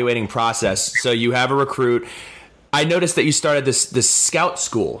this evaluating process, so you have a recruit. I noticed that you started this scout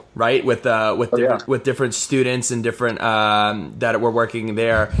school, right? With different students and different that were working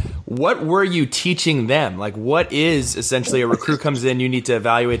there. What were you teaching them? Like, what is essentially a recruit comes in, you need to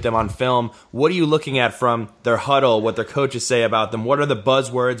evaluate them on film. What are you looking at from their huddle, what their coaches say about them? What are the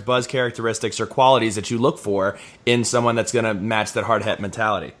buzzwords, buzz characteristics, or qualities that you look for in someone that's going to match that hard hat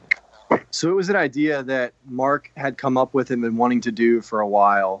mentality? So it was an idea that Mark had come up with and been wanting to do for a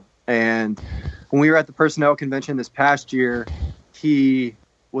while. And when we were at the personnel convention this past year, he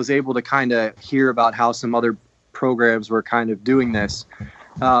was able to kind of hear about how some other programs were kind of doing this.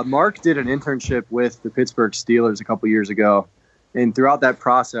 Mark did an internship with the Pittsburgh Steelers a couple years ago. And throughout that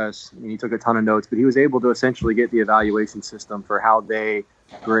process, he took a ton of notes, but he was able to essentially get the evaluation system for how they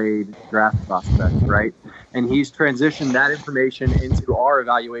grade draft prospects, right? And he's transitioned that information into our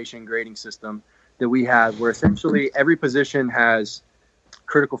evaluation grading system that we have, where essentially every position has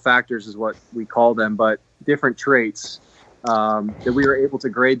critical factors is what we call them, but different traits that we were able to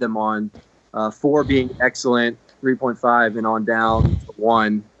grade them on, 4 being excellent, 3.5 and on down to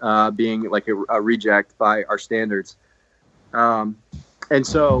 1 being like a reject by our standards. And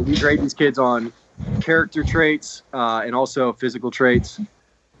so we grade these kids on character traits and also physical traits.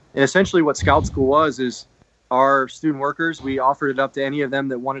 And essentially what Scout School was is our student workers, we offered it up to any of them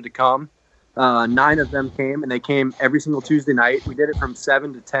that wanted to come. 9 of them came, and they came every single Tuesday night. We did it from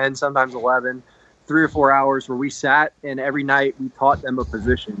 7 to 10, sometimes 11, 3 or 4 hours where we sat, and every night we taught them a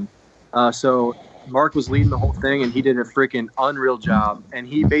position. So Mark was leading the whole thing, and he did a freaking unreal job. And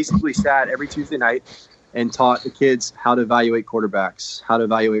he basically sat every Tuesday night and taught the kids how to evaluate quarterbacks, how to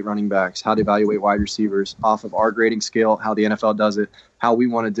evaluate running backs, how to evaluate wide receivers off of our grading scale, how the NFL does it, how we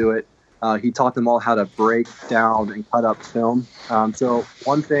want to do it. He taught them all how to break down and cut up film. So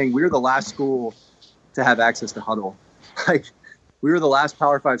one thing, we were the last school to have access to Huddle. Like, we were the last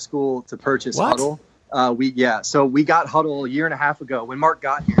Power 5 school to purchase Huddle. So we got Huddle a year and a half ago when Mark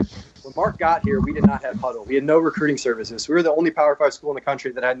got here. When Mark got here, we did not have Huddle. We had no recruiting services. We were the only Power 5 school in the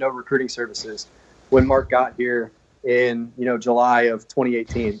country that had no recruiting services when Mark got here in July of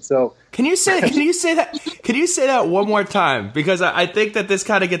 2018. So can you say that one more time? Because I think that this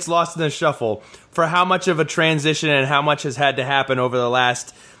kind of gets lost in the shuffle for how much of a transition and how much has had to happen over the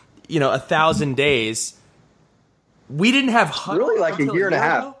last 1,000 days. We didn't have Huddle really like a year and a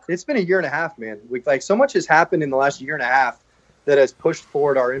half. It's been a year and a half, man. So much has happened in the last year and a half that has pushed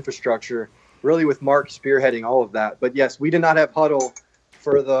forward our infrastructure, really with Mark spearheading all of that. But yes, we did not have Huddle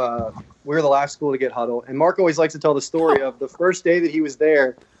we were the last school to get Huddle. And Mark always likes to tell the story of the first day that he was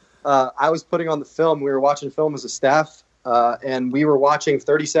there. I was putting on the film. We were watching film as a staff, and we were watching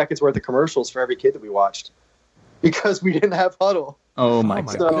 30 seconds worth of commercials for every kid that we watched because we didn't have Huddle. Oh my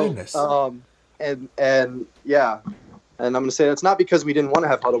goodness. And I'm going to say that's not because we didn't want to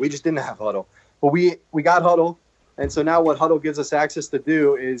have Huddle. We just didn't have Huddle. But we got Huddle. And so now what Huddle gives us access to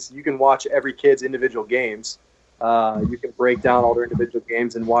do is you can watch every kid's individual games. You can break down all their individual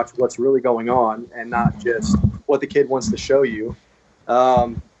games and watch what's really going on and not just what the kid wants to show you. We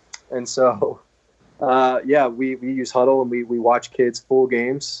use Huddle and we watch kids full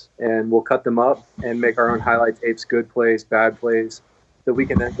games and we'll cut them up and make our own highlight tapes, good plays, bad plays, that we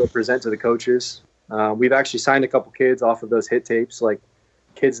can then go present to the coaches. We've actually signed a couple kids off of those hit tapes, like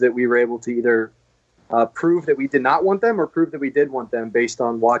kids that we were able to either prove that we did not want them or prove that we did want them based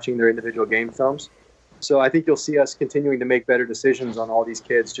on watching their individual game films. So I think you'll see us continuing to make better decisions on all these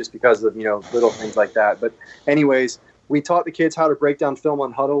kids just because of, little things like that. But anyways, we taught the kids how to break down film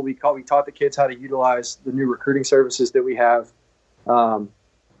on Huddle. We taught the kids how to utilize the new recruiting services that we have.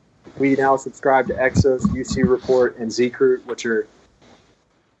 We now subscribe to Exos, UC Report, and Zcruit, which are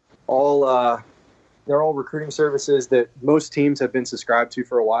all they're all recruiting services that most teams have been subscribed to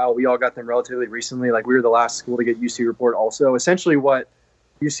for a while. We all got them relatively recently. Like, we were the last school to get UC Report also. Essentially what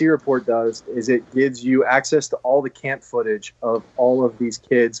UC Report does is it gives you access to all the camp footage of all of these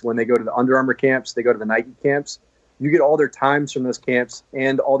kids when they go to the Under Armour camps, they go to the Nike camps. You get all their times from those camps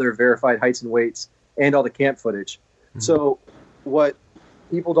and all their verified heights and weights and all the camp footage. Mm-hmm. So what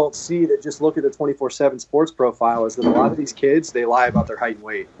people don't see that just look at the 24/7 sports profile is that a lot of these kids, they lie about their height and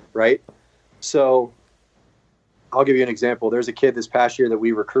weight, right? So I'll give you an example. There's a kid this past year that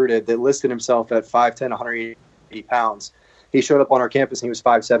we recruited that listed himself at 5'10", 180 pounds. He showed up on our campus and he was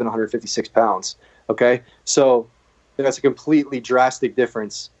 5'7", 156 pounds. Okay, so that's a completely drastic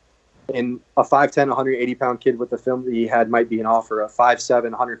difference. In a 5'10", 180-pound kid with the film that he had might be an offer. A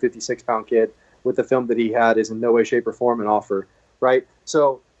 5'7", 156-pound kid with the film that he had is in no way, shape, or form an offer, right?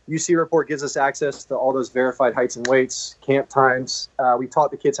 So UC Report gives us access to all those verified heights and weights, camp times. We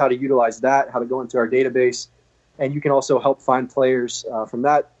taught the kids how to utilize that, how to go into our database, and you can also help find players from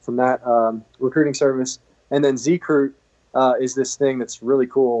that recruiting service. And then Zcruit is this thing that's really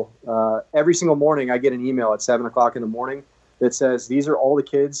cool. Every single morning I get an email at 7 o'clock in the morning that says, these are all the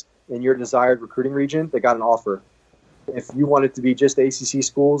kids in your desired recruiting region that got an offer. If you want it to be just ACC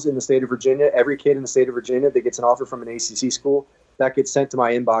schools in the state of Virginia, every kid in the state of Virginia that gets an offer from an ACC school, that gets sent to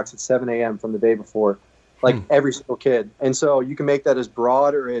my inbox at 7 a.m. from the day before, like every single kid. And so you can make that as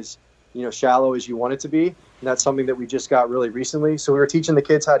broad or as shallow as you want it to be. And that's something that we just got really recently. So we were teaching the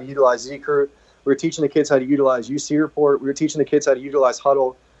kids how to utilize Zcruit. We were teaching the kids how to utilize UC Report. We were teaching the kids how to utilize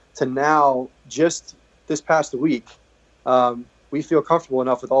Huddle. To now, just this past week, we feel comfortable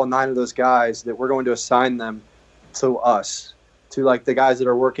enough with all 9 of those guys that we're going to assign them to us, to like the guys that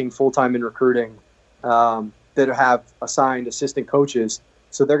are working full-time in recruiting, that have assigned assistant coaches.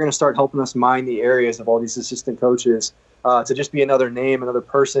 So they're going to start helping us mine the areas of all these assistant coaches to just be another name, another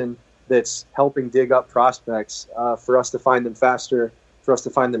person that's helping dig up prospects for us to find them faster, for us to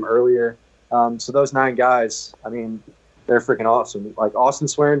find them earlier. So those 9 guys, I mean, they're freaking awesome. Like Austin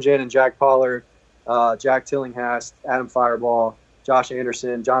Swearingen and Jack Pollard, Jack Tillinghast, Adam Fireball, Josh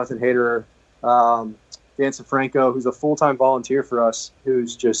Anderson, Jonathan Haderer, Dan Franco, who's a full-time volunteer for us,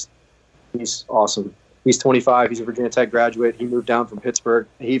 he's awesome. He's 25. He's a Virginia Tech graduate. He moved down from Pittsburgh.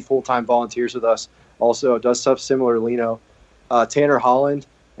 He full-time volunteers with us. Also does stuff similar to Lino. Tanner Holland,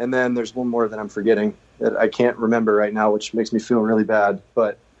 and then there's one more that I'm forgetting that I can't remember right now, which makes me feel really bad.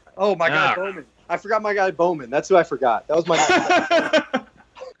 But my guy Bowman. I forgot my guy Bowman. That's who I forgot. That was my guy.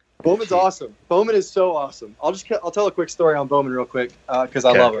 Bowman's awesome. Bowman is so awesome. I'll tell a quick story on Bowman real quick because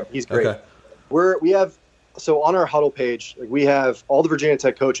I love him. He's great. Okay. We have So on our huddle page, like, we have all the Virginia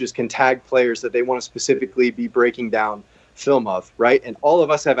Tech coaches can tag players that they want to specifically be breaking down film of, right? And all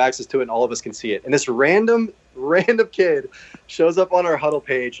of us have access to it, and all of us can see it. And this random kid shows up on our huddle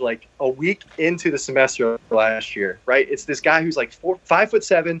page like a week into the semester last year, right? It's this guy who's like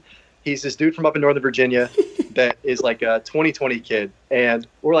 5'7". He's this dude from up in Northern Virginia that is like a 2020 kid. And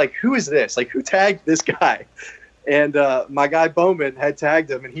we're like, who is this? Like, who tagged this guy? And my guy Bowman had tagged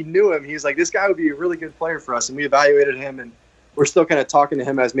him, and he knew him. He was like, this guy would be a really good player for us. And we evaluated him, and we're still kind of talking to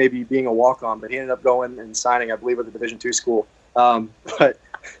him as maybe being a walk-on, but he ended up going and signing, I believe, with a Division II school. But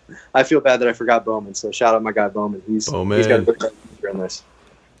I feel bad that I forgot Bowman, so shout out my guy Bowman. He's got a good future in this.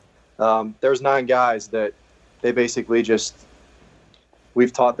 There's 9 guys that they basically just –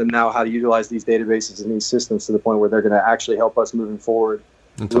 we've taught them now how to utilize these databases and these systems to the point where they're going to actually help us moving forward.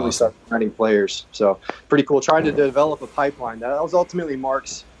 That's really awesome. start finding players. So pretty cool. Trying to develop a pipeline. That was ultimately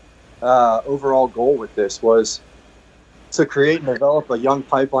Mark's overall goal with this, was to create and develop a young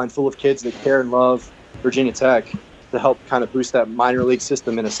pipeline full of kids that care and love Virginia Tech, to help kind of boost that minor league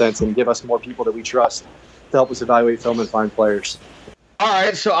system in a sense and give us more people that we trust to help us evaluate film and find players. All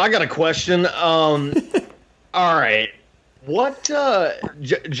right, so I got a question. All right. What,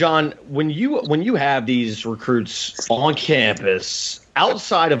 John, when you have these recruits on campus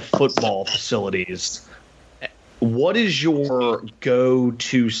outside of football facilities, what is your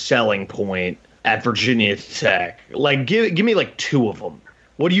go-to selling point at Virginia Tech? Like, give me like 2 of them.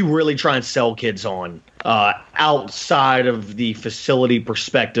 What do you really try and sell kids on outside of the facility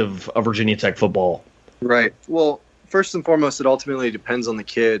perspective of Virginia Tech football? Right. Well, first and foremost, it ultimately depends on the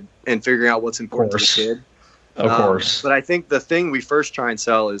kid and figuring out what's important to the kid. Of course. But I think the thing we first try and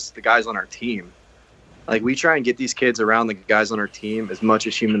sell is the guys on our team. Like, we try and get these kids around the guys on our team as much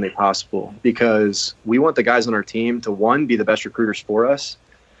as humanly possible, because we want the guys on our team to, one, be the best recruiters for us.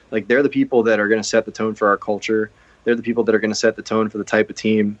 Like, they're the people that are going to set the tone for our culture. They're the people that are going to set the tone for the type of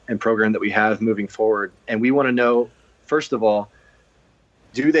team and program that we have moving forward. And we want to know, first of all,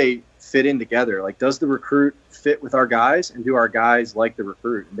 do they fit in together? Like, does the recruit fit with our guys, and do our guys like the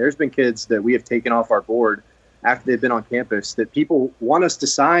recruit? And there's been kids that we have taken off our board after they've been on campus that people want us to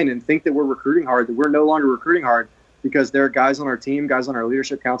sign and think that we're recruiting hard, that we're no longer recruiting hard, because there are guys on our team, guys on our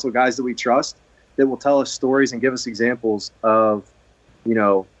leadership council, guys that we trust, that will tell us stories and give us examples of, you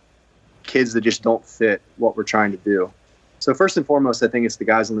know, kids that just don't fit what we're trying to do. So first and foremost, I think it's the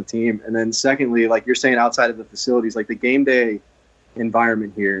guys on the team. And then secondly, like you're saying, outside of the facilities, like the game day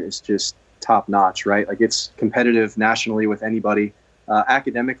environment here is just top notch, right? Like, it's competitive nationally with anybody.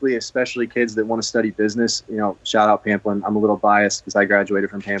 Academically, especially kids that want to study business, you know, shout out Pamplin. I'm a little biased because I graduated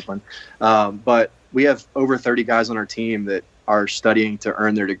from Pamplin. But we have over 30 guys on our team that are studying to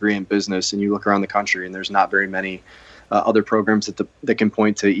earn their degree in business. And you look around the country and there's not very many other programs that can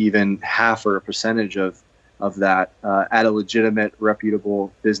point to even half or a percentage of that at a legitimate,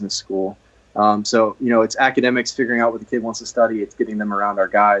 reputable business school. So, you know, it's academics, figuring out what the kid wants to study. It's getting them around our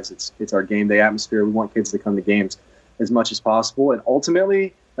guys. It's our game day atmosphere. We want kids to come to games as much as possible. And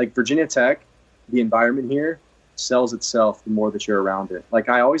ultimately, like Virginia Tech, the environment here sells itself the more that you're around it. Like,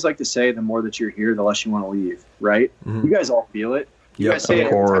 I always like to say, the more that you're here, the less you want to leave, right? Mm-hmm. You guys all feel it. You guys say it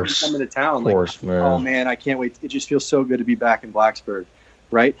every time you come into town. Like, oh man, I can't wait. It just feels so good to be back in Blacksburg,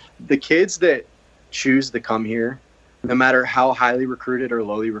 right? The kids that choose to come here, no matter how highly recruited or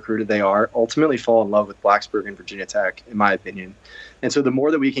lowly recruited they are, ultimately fall in love with Blacksburg and Virginia Tech, in my opinion. And so the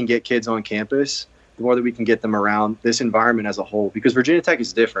more that we can get kids on campus, the more that we can get them around this environment as a whole, because Virginia Tech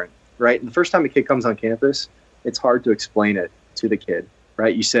is different, right? And the first time a kid comes on campus, it's hard to explain it to the kid,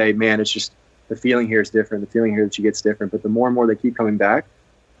 right? You say, man, it's just, the feeling here is different. The feeling here that you get is different. But the more and more they keep coming back,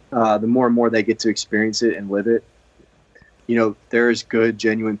 the more and more they get to experience it and live it. You know, there's good,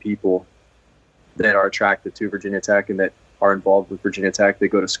 genuine people that are attracted to Virginia Tech and that are involved with Virginia Tech. They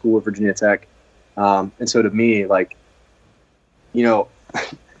go to school at Virginia Tech. And so to me, like, you know,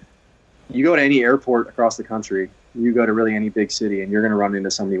 you go to any airport across the country, you go to really any big city, and you're going to run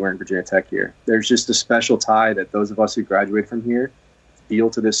into somebody wearing Virginia Tech gear. There's just a special tie that those of us who graduate from here feel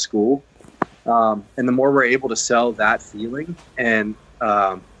to this school. And the more we're able to sell that feeling and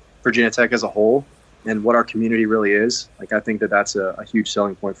Virginia Tech as a whole and what our community really is, like, I think that that's a huge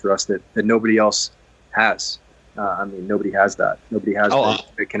selling point for us that nobody else has. I mean, nobody has that. Nobody has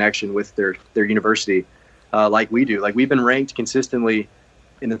a connection with their university like we do. Like, we've been ranked consistently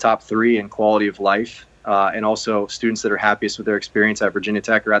in the top 3 in quality of life, and also students that are happiest with their experience at Virginia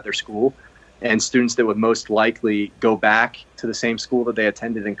Tech or at their school, and students that would most likely go back to the same school that they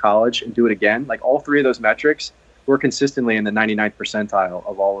attended in college and do it again. Like, all 3 of those metrics, we're consistently in the 99th percentile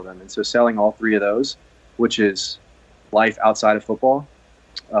of all of them. And so selling all 3 of those, which is life outside of football,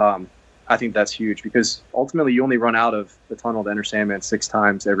 I I think that's huge because ultimately you only run out of the tunnel to enter Sandman 6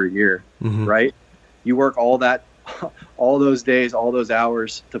 times every year, right? You work all those days, all those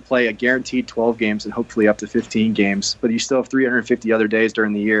hours to play a guaranteed 12 games and hopefully up to 15 games, but you still have 350 other days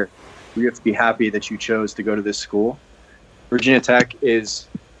during the year. You have to be happy that you chose to go to this school. Virginia Tech is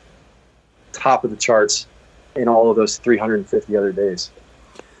top of the charts in all of those 350 other days.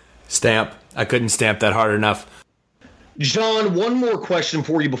 Stamp. I couldn't stamp that hard enough. John, one more question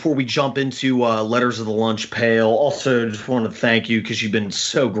for you before we jump into Letters of the Lunch Pail. Also, just want to thank you because you've been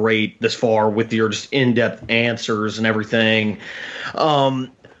so great this far with your just in-depth answers and everything. I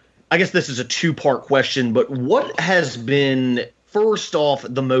guess this is a two-part question, but what has been, first off,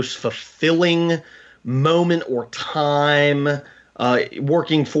 the most fulfilling moment or time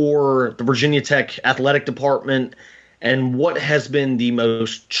working for the Virginia Tech athletic department? And what has been the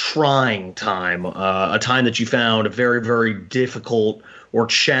most trying time, a time that you found very, very difficult or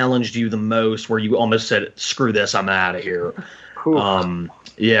challenged you the most, where you almost said, screw this, I'm out of here?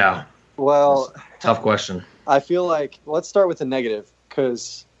 Yeah. Well, tough question. I feel like, let's start with the negative,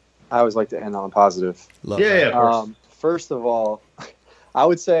 because I always like to end on positive. Yeah, of course. First of all, I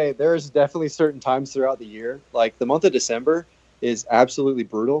would say there's definitely certain times throughout the year, like the month of December is absolutely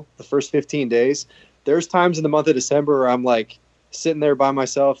brutal. The first 15 days. There's times in the month of December where I'm like sitting there by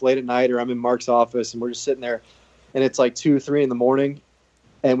myself late at night, or I'm in Mark's office and we're just sitting there and it's like 2, 3 in the morning.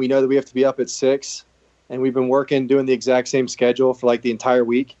 And we know that we have to be up at 6 and we've been doing the exact same schedule for like the entire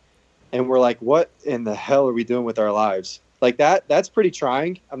week. And we're like, what in the hell are we doing with our lives? Like that's pretty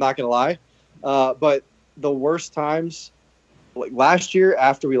trying. I'm not going to lie. But the worst times, like last year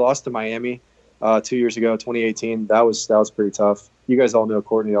after we lost to Miami 2 years ago, 2018, that was pretty tough. You guys all know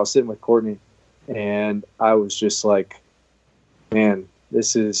Courtney. I was sitting with Courtney. And I was just like, man,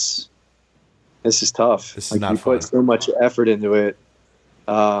 this is tough. This is like not you fun. put so much effort into it.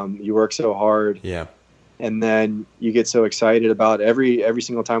 You work so hard. Yeah. And then you get so excited about every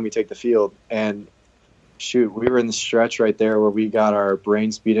single time we take the field. And shoot, we were in the stretch right there where we got our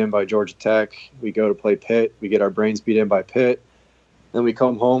brains beat in by Georgia Tech. We go to play Pitt. We get our brains beat in by Pitt. Then we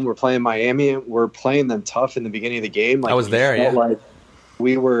come home. We're playing Miami. We're playing them tough in the beginning of the game. Like I was there, yeah. Like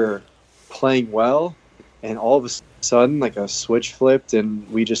we were playing well, and all of a sudden, like a switch flipped, and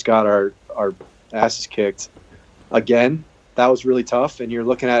we just got our asses kicked again. That was really tough. And you're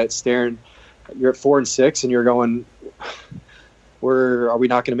looking at it, staring. You're at 4-6, and you're going, are we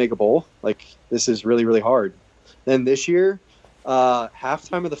not going to make a bowl? Like this is really, really hard. Then this year,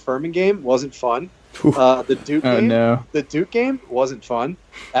 halftime of the Furman game wasn't fun. The Duke game wasn't fun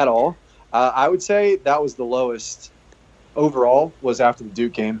at all. I would say that was the lowest overall was after the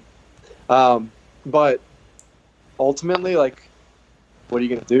Duke game. But ultimately, like, what are you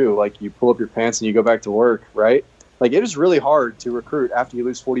going to do? Like, you pull up your pants and you go back to work, right? Like, it is really hard to recruit after you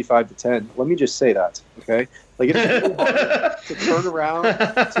lose 45-10. Let me just say that, okay? Like, it is really hard to turn around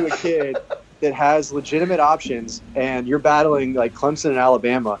to a kid that has legitimate options, and you're battling, like, Clemson and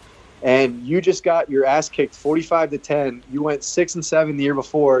Alabama, and you just got your ass kicked 45-10. You went 6-7 the year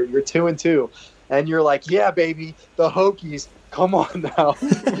before. You're 2-2. And you're like, yeah, baby, the Hokies, come on now.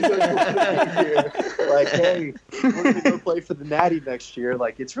 Like, hey, we're going to go play for the Natty next year.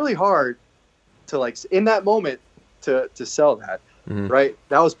 Like, it's really hard to, like, in that moment to sell that, right?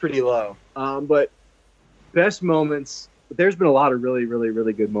 That was pretty low. But best moments, there's been a lot of really, really,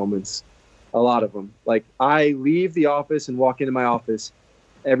 really good moments, a lot of them. Like, I leave the office and walk into my office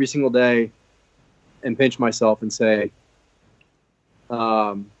every single day and pinch myself and say,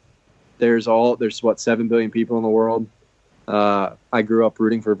 there's 7 billion people in the world. I grew up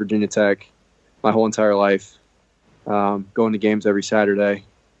rooting for Virginia Tech my whole entire life, going to games every Saturday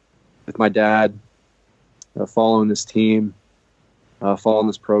with my dad, following this team, following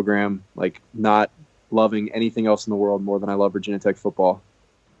this program, like not loving anything else in the world more than I love Virginia Tech football.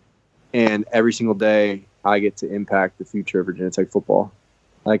 And every single day I get to impact the future of Virginia Tech football.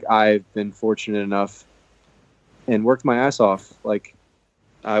 Like, I've been fortunate enough and worked my ass off. Like,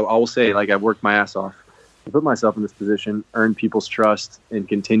 I will say, like, I've worked my ass off to put myself in this position, earn people's trust, and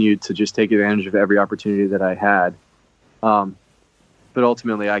continue to just take advantage of every opportunity that I had. But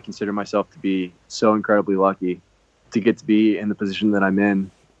ultimately, I consider myself to be so incredibly lucky to get to be in the position that I'm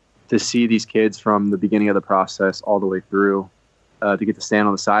in, to see these kids from the beginning of the process all the way through, to get to stand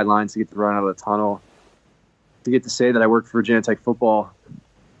on the sidelines, to get to run out of the tunnel, to get to say that I work for Virginia Tech football.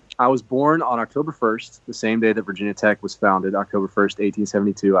 I was born on October 1st, the same day that Virginia Tech was founded, October 1st,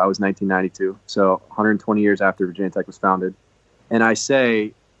 1872. I was 1992, so 120 years after Virginia Tech was founded. And I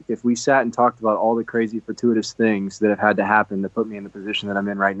say, if we sat and talked about all the crazy, fortuitous things that have had to happen to put me in the position that I'm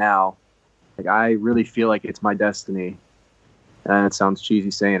in right now, like, I really feel like it's my destiny And it sounds cheesy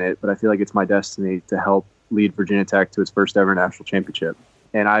saying it, but I feel like it's my destiny to help lead Virginia Tech to its first ever national championship.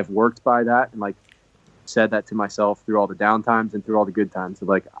 And I've worked by that and like said that to myself through all the down times and through all the good times of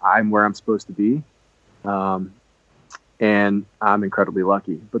like, I'm where I'm supposed to be. And I'm incredibly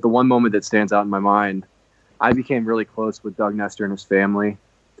lucky. But the one moment that stands out in my mind, I became really close with Doug Nestor and his family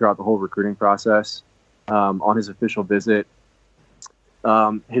throughout the whole recruiting process. On his official visit,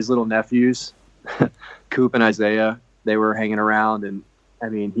 his little nephews, Coop and Isaiah, they were hanging around, and I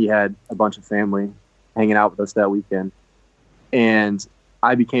mean, he had a bunch of family hanging out with us that weekend, and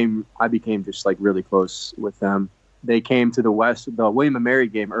I became just like really close with them. They came to the William & Mary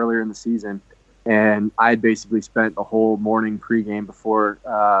game earlier in the season, and I had basically spent the whole morning pregame before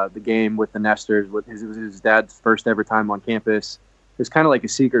the game with the Nestors. It was his dad's first ever time on campus. It was kind of like a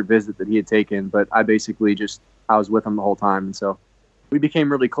secret visit that he had taken, but I was with him the whole time, and so we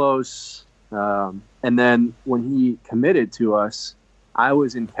became really close. And then when he committed to us, I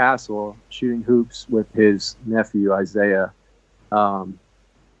was in Castle shooting hoops with his nephew, Isaiah.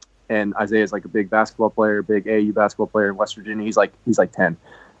 And Isaiah's like a big basketball player, big AAU basketball player in West Virginia. He's like 10.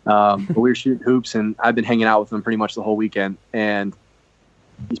 But we were shooting hoops, and I've been hanging out with him pretty much the whole weekend. And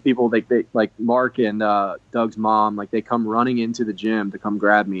these people, they like Mark and Doug's mom, like they come running into the gym to come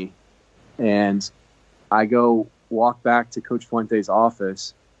grab me. And I go walk back to Coach Fuente's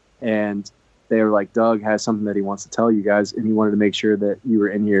office, and they were like, Doug has something that he wants to tell you guys, and he wanted to make sure that you were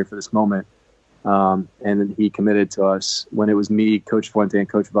in here for this moment. And then he committed to us when it was me, Coach Fuente, and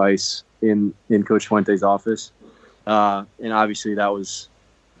Coach Weiss in Coach Fuente's office. And obviously that was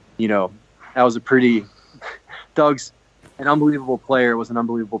a pretty – Doug's an unbelievable player, was an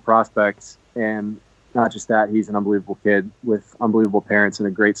unbelievable prospect, and not just that, he's an unbelievable kid with unbelievable parents and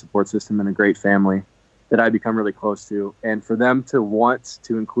a great support system and a great family that I become really close to. And for them to want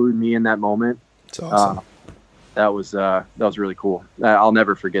to include me in that moment, it's awesome. That was really cool. I'll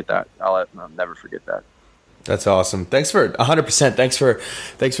never forget that. I'll never forget that. That's awesome. Thanks for 100%.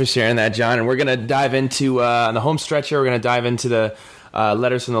 Thanks for sharing that, John. And we're going to dive into on the home stretch here. We're going to dive into the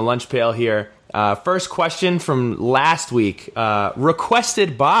letters from the lunch pail here. First question from last week,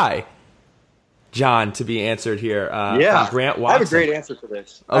 requested by John to be answered here. From Grant Watson. I have a great answer for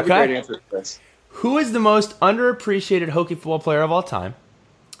this. Who is the most underappreciated Hokie football player of all time?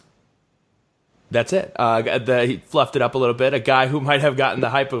 That's it. He fluffed it up a little bit. A guy who might have gotten the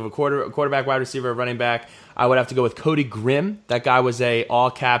hype of a quarterback, wide receiver, running back. I would have to go with Cody Grimm. That guy was a all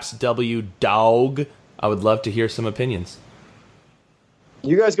caps W dog. I would love to hear some opinions.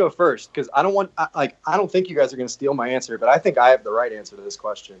 You guys go first, because I don't think you guys are going to steal my answer, but I think I have the right answer to this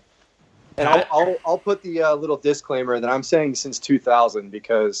question. And I'll put the little disclaimer that I'm saying since 2000,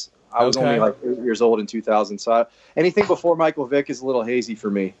 because I was only like 8 years old in 2000. So anything before Michael Vick is a little hazy for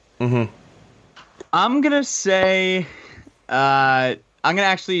me. Mm-hmm. I'm going to say I'm going to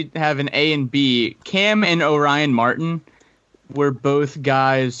actually have an A and B. Cam and Orion Martin were both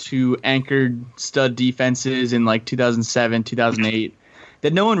guys who anchored stud defenses in like 2007, 2008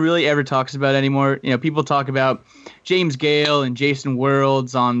 that no one really ever talks about anymore. You know, people talk about James Gale and Jason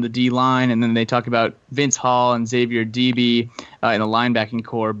Worlds on the D-line, and then they talk about Vince Hall and Xavier Debe in the linebacking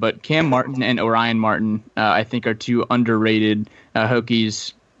core. But Cam Martin and Orion Martin, I think, are two underrated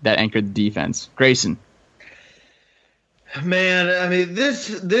Hokies that anchored the defense. Grayson. Man, I mean,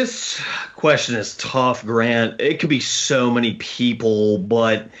 this question is tough, Grant. It could be so many people,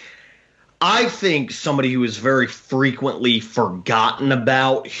 but I think somebody who is very frequently forgotten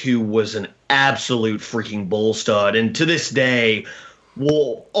about, who was an absolute freaking bull stud, and to this day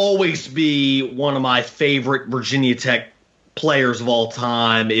will always be one of my favorite Virginia Tech players of all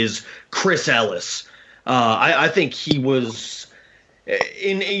time, is Chris Ellis. I think he was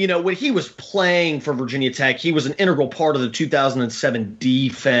when he was playing for Virginia Tech, he was an integral part of the 2007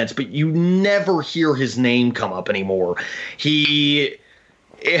 defense, but you never hear his name come up anymore.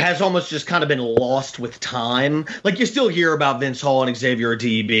 It has almost just kind of been lost with time. Like, you still hear about Vince Hall and Xavier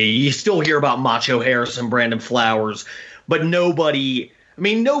Debe. You still hear about Macho Harrison, Brandon Flowers, but nobody,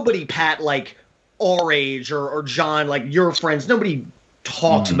 Pat, like our age or John, like your friends, nobody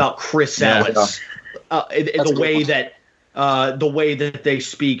talks about Chris Ellis the way that they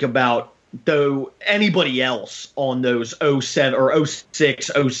speak about anybody else on those 07 or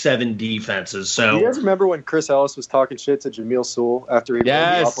 06, 07 defenses. So, do you guys remember when Chris Ellis was talking shit to Jamil Sewell after he blew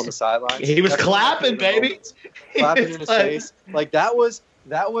up on the sidelines? He was clapping, baby. Clapping in his face. Like, that was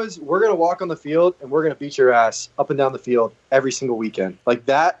we're going to walk on the field and we're going to beat your ass up and down the field every single weekend. Like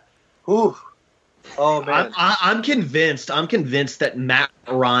that. Ooh. Oh, man. I'm convinced that Matt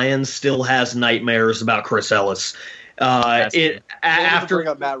Ryan still has nightmares about Chris Ellis. After bring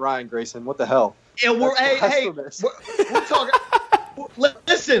up Matt Ryan, Grayson, what the hell? Yeah, we're talking.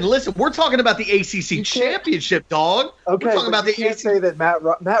 Listen. We're talking about the ACC championship, dog. Okay, we're talking about you can't say that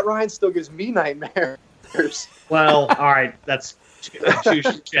Matt Ryan still gives me nightmares. Well, all right, that's touche.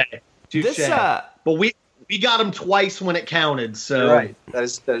 But we got him twice when it counted. So you're right, that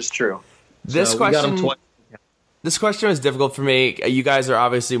is true. This question was difficult for me. You guys are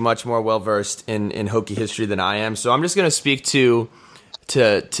obviously much more well versed in Hokie history than I am, so I'm just going to speak to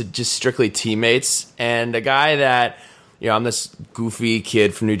just strictly teammates and a guy that, I'm this goofy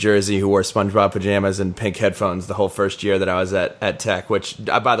kid from New Jersey who wore SpongeBob pajamas and pink headphones the whole first year that I was at Tech, which,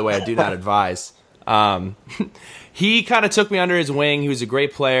 by the way, I do not advise. He kind of took me under his wing. He was a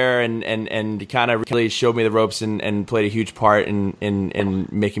great player and kind of really showed me the ropes and played a huge part in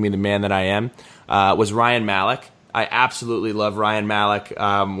making me the man that I am. Was Ryan Mallett. I absolutely love Ryan Mallett.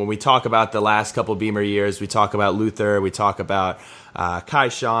 When we talk about the last couple Beamer years, we talk about Luther, we talk about Kai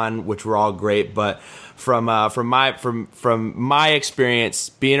Sean, which were all great. But from my experience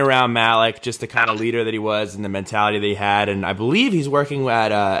being around Mallett, just the kind of leader that he was and the mentality that he had, and I believe he's working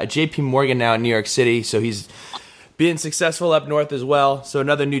at J.P. Morgan now in New York City, so he's being successful up north as well. So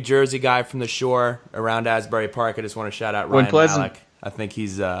another New Jersey guy from the shore around Asbury Park. I just want to shout out Ryan Mallett. I think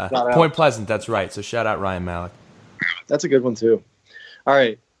he's Point Pleasant. That's right. So shout out Ryan Mallett. That's a good one too. All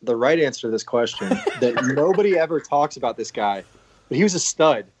right, the right answer to this question that nobody ever talks about this guy, but he was a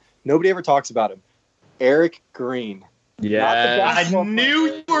stud. Nobody ever talks about him. Eric Green. Yeah, I knew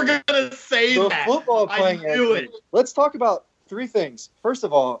you were going to say that. Football playing. I knew it. Let's talk about three things. First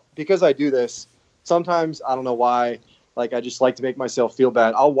of all, because I do this, sometimes I don't know why. Like, I just like to make myself feel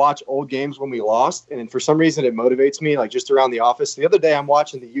bad. I'll watch old games when we lost, and for some reason it motivates me, like just around the office. The other day I'm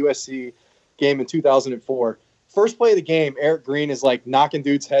watching the USC game in 2004. First play of the game, Eric Green is like knocking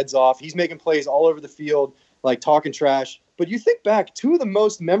dudes' heads off. He's making plays all over the field, like talking trash. But you think back, two of the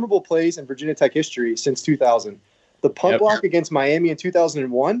most memorable plays in Virginia Tech history since 2000. The punt block against Miami in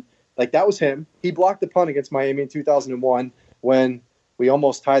 2001, like that was him. He blocked the punt against Miami in 2001 when we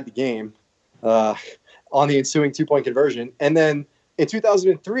almost tied the game on the ensuing two-point conversion. And then in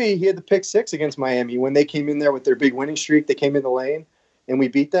 2003, he had the pick six against Miami when they came in there with their big winning streak. They came in the lane, and we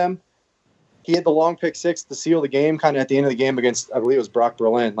beat them. He had the long pick six to seal the game kind of at the end of the game against, I believe it was Brock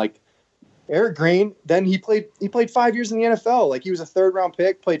Berlin. Like, Eric Green, then he played 5 years in the NFL. Like, he was a third-round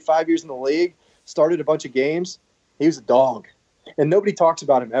pick, played 5 years in the league, started a bunch of games. He was a dog. And nobody talks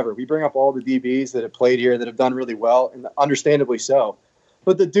about him ever. We bring up all the DBs that have played here that have done really well, and understandably so.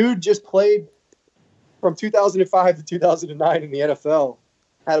 But the dude just played from 2005 to 2009 in the NFL,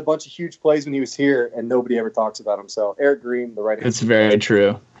 had a bunch of huge plays when he was here, and nobody ever talks about him. So, Eric Green, the right answer. It's very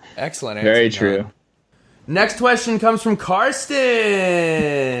true. Excellent answer. Very true. Next question comes from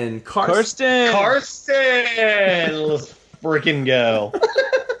Karsten. Karsten, let's freaking go.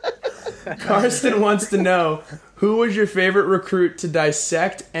 Karsten wants to know, who was your favorite recruit to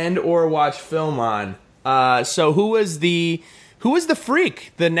dissect and or watch film on? So who was the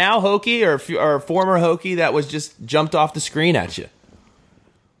freak, the now Hokie or former Hokie that was just jumped off the screen at you?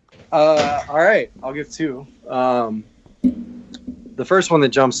 All right, I'll give two. The first one that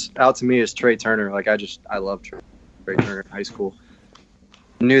jumps out to me is Trey Turner. Like, I love Trey Turner in high school.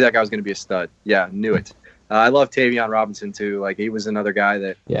 Knew that guy was going to be a stud. Yeah, knew it. I love Tavion Robinson too. Like, he was another guy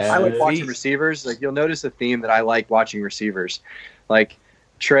that I like watching receivers. Like, you'll notice a theme that I like watching receivers. Like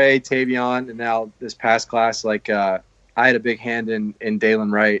Trey, Tavion, and now this past class, like I had a big hand in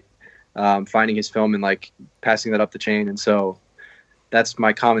Dalen Wright, finding his film and like passing that up the chain. And so that's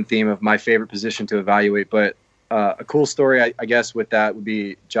my common theme of my favorite position to evaluate. But a cool story, I guess, with that would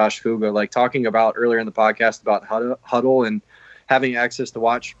be Josh Fuga, like talking about earlier in the podcast about Huddle and having access to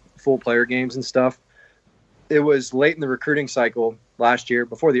watch full player games and stuff. It was late in the recruiting cycle last year,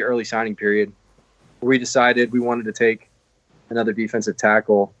 before the early signing period, where we decided we wanted to take another defensive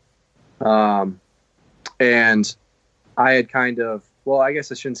tackle. And I had kind of, well, I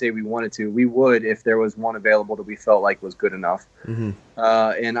guess I shouldn't say we wanted to. We would if there was one available that we felt like was good enough. Mm-hmm.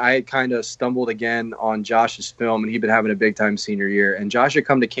 And I had kind of stumbled again on Josh's film, and he'd been having a big-time senior year. And Josh had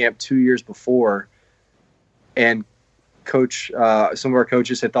come to camp 2 years before, and some of our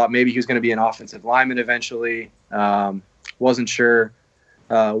coaches had thought maybe he was going to be an offensive lineman eventually. Wasn't sure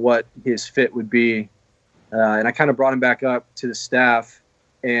what his fit would be. And I kind of brought him back up to the staff.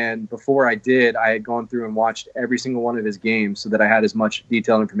 And before I did, I had gone through and watched every single one of his games so that I had as much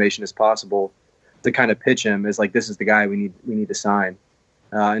detailed information as possible to kind of pitch him as like, this is the guy we need to sign.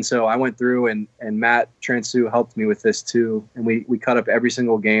 And so I went through and Matt Transu helped me with this too. And we cut up every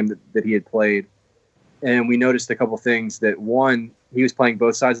single game that he had played. And we noticed a couple things. That one, he was playing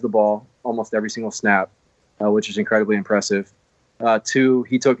both sides of the ball almost every single snap. which is incredibly impressive. 2,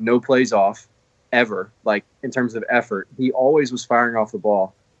 he took no plays off ever, like in terms of effort. He always was firing off the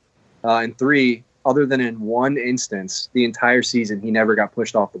ball. And 3, other than in one instance, the entire season, he never got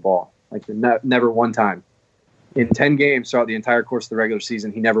pushed off the ball. Like never one time. In 10 games throughout the entire course of the regular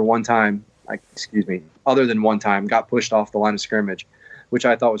season, he never one time, other than one time, got pushed off the line of scrimmage, which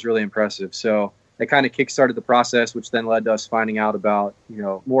I thought was really impressive. So that kind of kickstarted the process, which then led to us finding out about,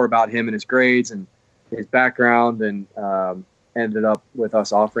 more about him and his grades and his background, and ended up with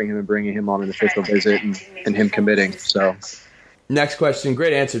us offering him and bringing him on an official visit and him committing. So, next question.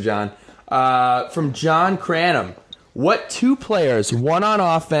 Great answer, John. From John Cranham. What 2 players, one on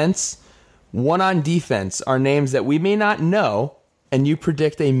offense, one on defense, are names that we may not know, and you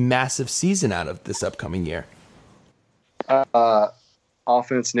predict a massive season out of this upcoming year?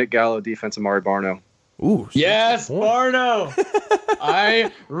 Offense, Nick Gallo. Defense, Amari Barno. Ooh, yes, Barno.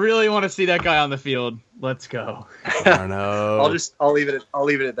 I really want to see that guy on the field. Let's go. Barno. I'll leave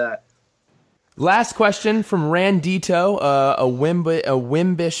it at that. Last question from Randito, a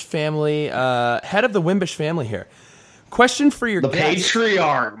Wimbish family, head of the Wimbish family here. Question for your guest.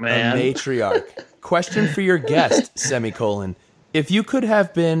 Patriarch, man. The matriarch. Question for your guest, semicolon. If you could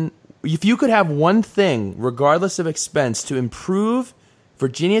have one thing, regardless of expense, to improve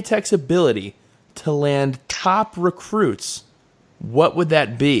Virginia Tech's ability to land top recruits, what would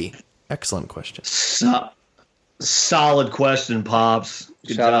that be? Excellent question. Solid question, Pops.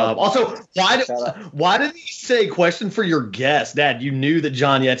 Good job. Also, why did he say question for your guest? Dad, you knew that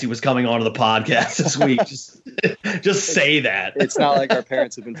John Yetzi was coming onto the podcast this week. just say that. It's not like our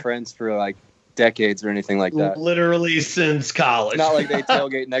parents have been friends for like decades or anything like that. Literally since college. Not like they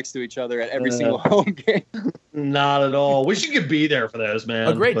tailgate next to each other at every single home game. Not at all. Wish you could be there for those, man.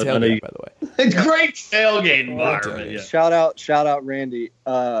 A great tailgate, by the way. Great tailgate environment. Tailgate. Yeah. Shout out, Randy.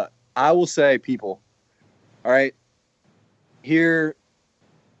 I will say, people. All right. Here's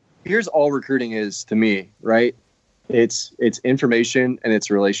all recruiting is to me, right? It's information and it's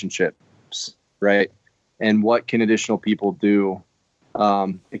relationships, right? And what can additional people do?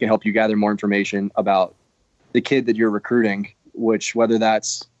 It can help you gather more information about the kid that you're recruiting, which whether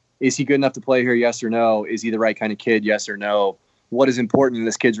that's, is he good enough to play here? Yes or no. Is he the right kind of kid? Yes or no. What is important in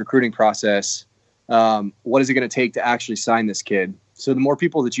this kid's recruiting process? What is it going to take to actually sign this kid? So the more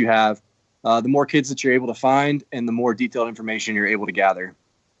people that you have, the more kids that you're able to find and the more detailed information you're able to gather.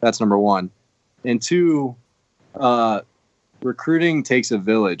 That's number 1. And 2, recruiting takes a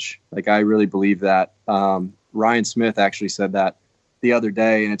village. Like, I really believe that. Ryan Smith actually said that the other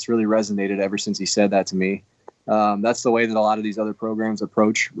day, and it's really resonated ever since he said that to me. That's the way that a lot of these other programs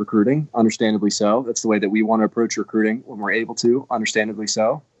approach recruiting, understandably so. That's the way that we want to approach recruiting when we're able to, understandably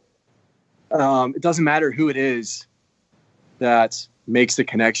so. It doesn't matter who it is that makes the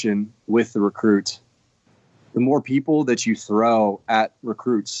connection with the recruit. The more people that you throw at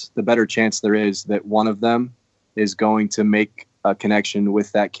recruits, the better chance there is that one of them is going to make a connection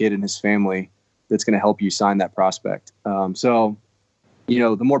with that kid and his family that's going to help you sign that prospect. So,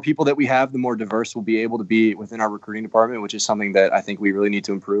 the more people that we have, the more diverse we'll be able to be within our recruiting department, which is something that I think we really need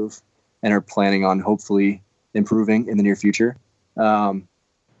to improve and are planning on hopefully improving in the near future. And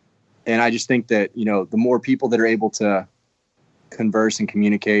I just think that, the more people that are able to converse and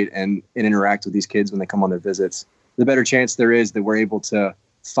communicate and interact with these kids when they come on their visits, the better chance there is that we're able to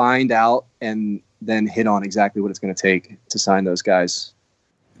find out and then hit on exactly what it's going to take to sign those guys.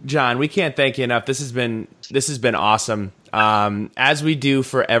 John, we can't thank you enough. This has been awesome. As we do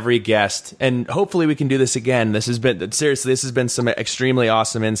for every guest, and hopefully we can do this again. This has been some extremely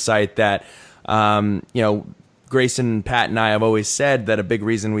awesome insight that, Grayson, Pat, and I have always said that a big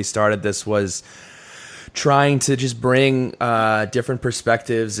reason we started this was trying to just bring different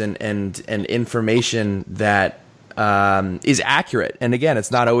perspectives and information that is accurate. And again,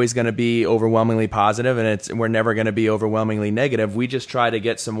 it's not always going to be overwhelmingly positive, and we're never going to be overwhelmingly negative. We just try to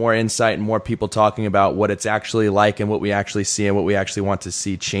get some more insight and more people talking about what it's actually like and what we actually see and what we actually want to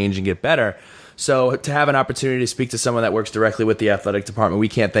see change and get better. So to have an opportunity to speak to someone that works directly with the athletic department, we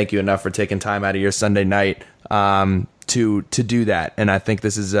can't thank you enough for taking time out of your Sunday night to do that. And I think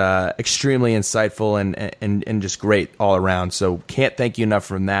this is extremely insightful and just great all around. So can't thank you enough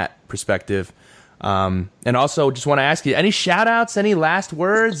from that perspective. And also just want to ask you, any shout outs, any last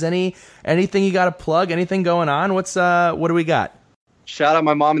words, anything you got to plug, anything going on? What do we got? Shout out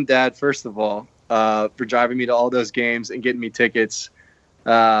my mom and dad, first of all, for driving me to all those games and getting me tickets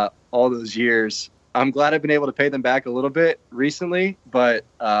all those years. I'm glad I've been able to pay them back a little bit recently, but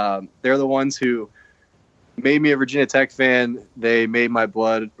they're the ones who made me a Virginia Tech fan. They made my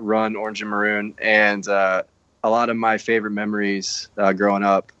blood run orange and maroon, and a lot of my favorite memories growing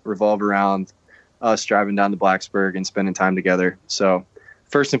up revolve around us driving down to Blacksburg and spending time together. So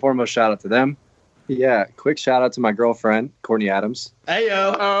first and foremost, shout out to them. Yeah, quick shout out to my girlfriend, Courtney Adams. Hey,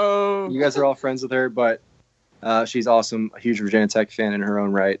 yo. Oh, You guys are all friends with her, but she's awesome, a huge Virginia Tech fan in her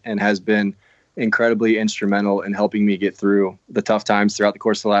own right, and has been incredibly instrumental in helping me get through the tough times throughout the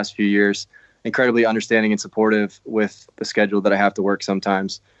course of the last few years. Incredibly understanding and supportive with the schedule that I have to work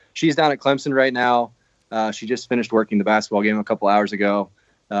sometimes. She's down at Clemson right now. She just finished working the basketball game a couple hours ago.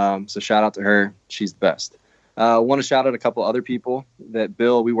 So shout out to her. She's the best. I want to shout out a couple other people that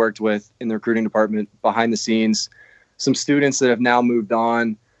Bill, we worked with in the recruiting department behind the scenes. Some students that have now moved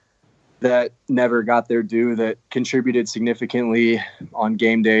on that never got their due, that contributed significantly on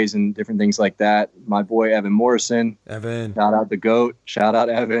game days and different things like that. My boy, Evan Morrison. Evan. Shout out the GOAT. Shout out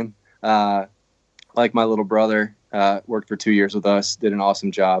Evan. Like my little brother, worked for 2 years with us, did an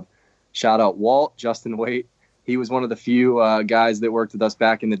awesome job. Shout out Walt, Justin Waite. He was one of the few guys that worked with us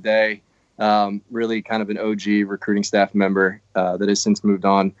back in the day. Really kind of an OG recruiting staff member that has since moved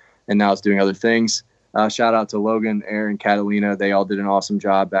on and now is doing other things. Shout out to Logan, Aaron, Catalina. They all did an awesome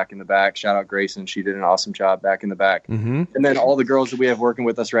job back in the back. Shout out Grayson. She did an awesome job back in the back. Mm-hmm. And then all the girls that we have working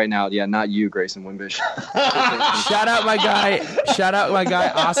with us right now. Yeah, not you, Grayson Wimbish. Shout out my guy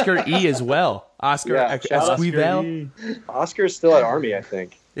Oscar E as well. Oscar Esquivel. Oscar's still at Army, I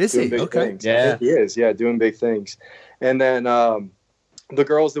think. Is doing he? big Okay. things. I think he is. Yeah, doing big things. And then the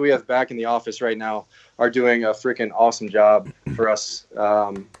girls that we have back in the office right now are doing a freaking awesome job for us.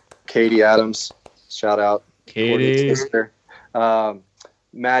 Katie Adams, shout out. Katie. Sister.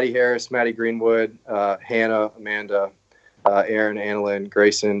 Maddie Harris, Maddie Greenwood, Hannah, Amanda, Aaron, Annalyn,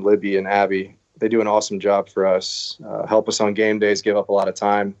 Grayson, Libby, and Abby. They do an awesome job for us. Help us on game days, give up a lot of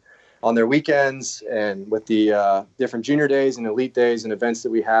time on their weekends, and with the different junior days and elite days and events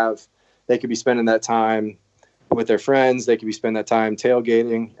that we have, they could be spending that time with their friends. They could be spending that time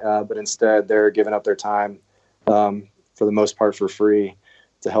tailgating, but instead they're giving up their time for the most part for free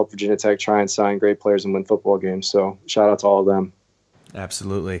to help Virginia Tech try and sign great players and win football games. So shout out to all of them.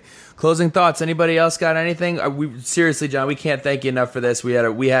 Absolutely. Closing thoughts. Anybody else got anything? Seriously, John, we can't thank you enough for this. We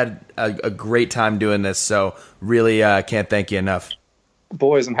had a great time doing this, so really can't thank you enough.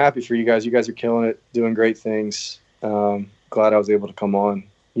 Boys, I'm happy for you guys. You guys are killing it, doing great things. Glad I was able to come on.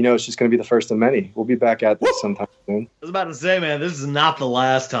 You know, it's just going to be the first of many. We'll be back at this sometime soon. I was about to say, man, this is not the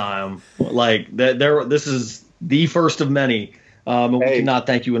last time. Like, this is the first of many. And we cannot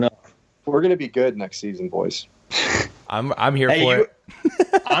thank you enough. We're going to be good next season, boys. I'm here for it.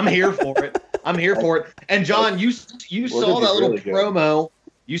 I'm here for it. I'm here for it. And John, you saw that little promo.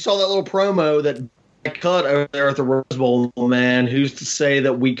 You saw that little promo that I cut over there at the Rose Bowl, man. Who's to say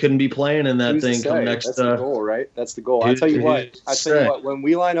that we couldn't be playing in that thing come next? That's the goal, right? That's the goal. I tell you what. When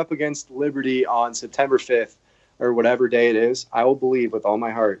we line up against Liberty on September 5th or whatever day it is, I will believe with all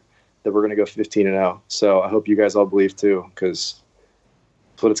my heart that we're going to go 15-0. So I hope you guys all believe too, because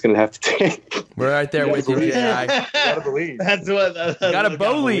that's what it's going to have to take. We're right there with you, J.I. Gotta believe. That's what. Got a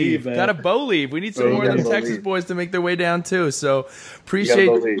bow leave. Got a bow leave. We need some more of them Texas believe. boys to make their way down too. So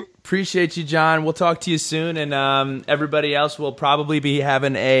appreciate you, John. We'll talk to you soon, and everybody else will probably be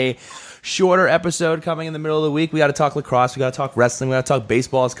having a shorter episode coming in the middle of the week. We got to talk lacrosse. We got to talk wrestling. We got to talk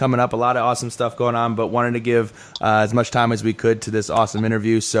baseball is coming up. A lot of awesome stuff going on, but wanted to give as much time as we could to this awesome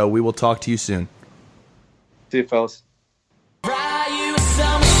interview. So we will talk to you soon. See you, fellas.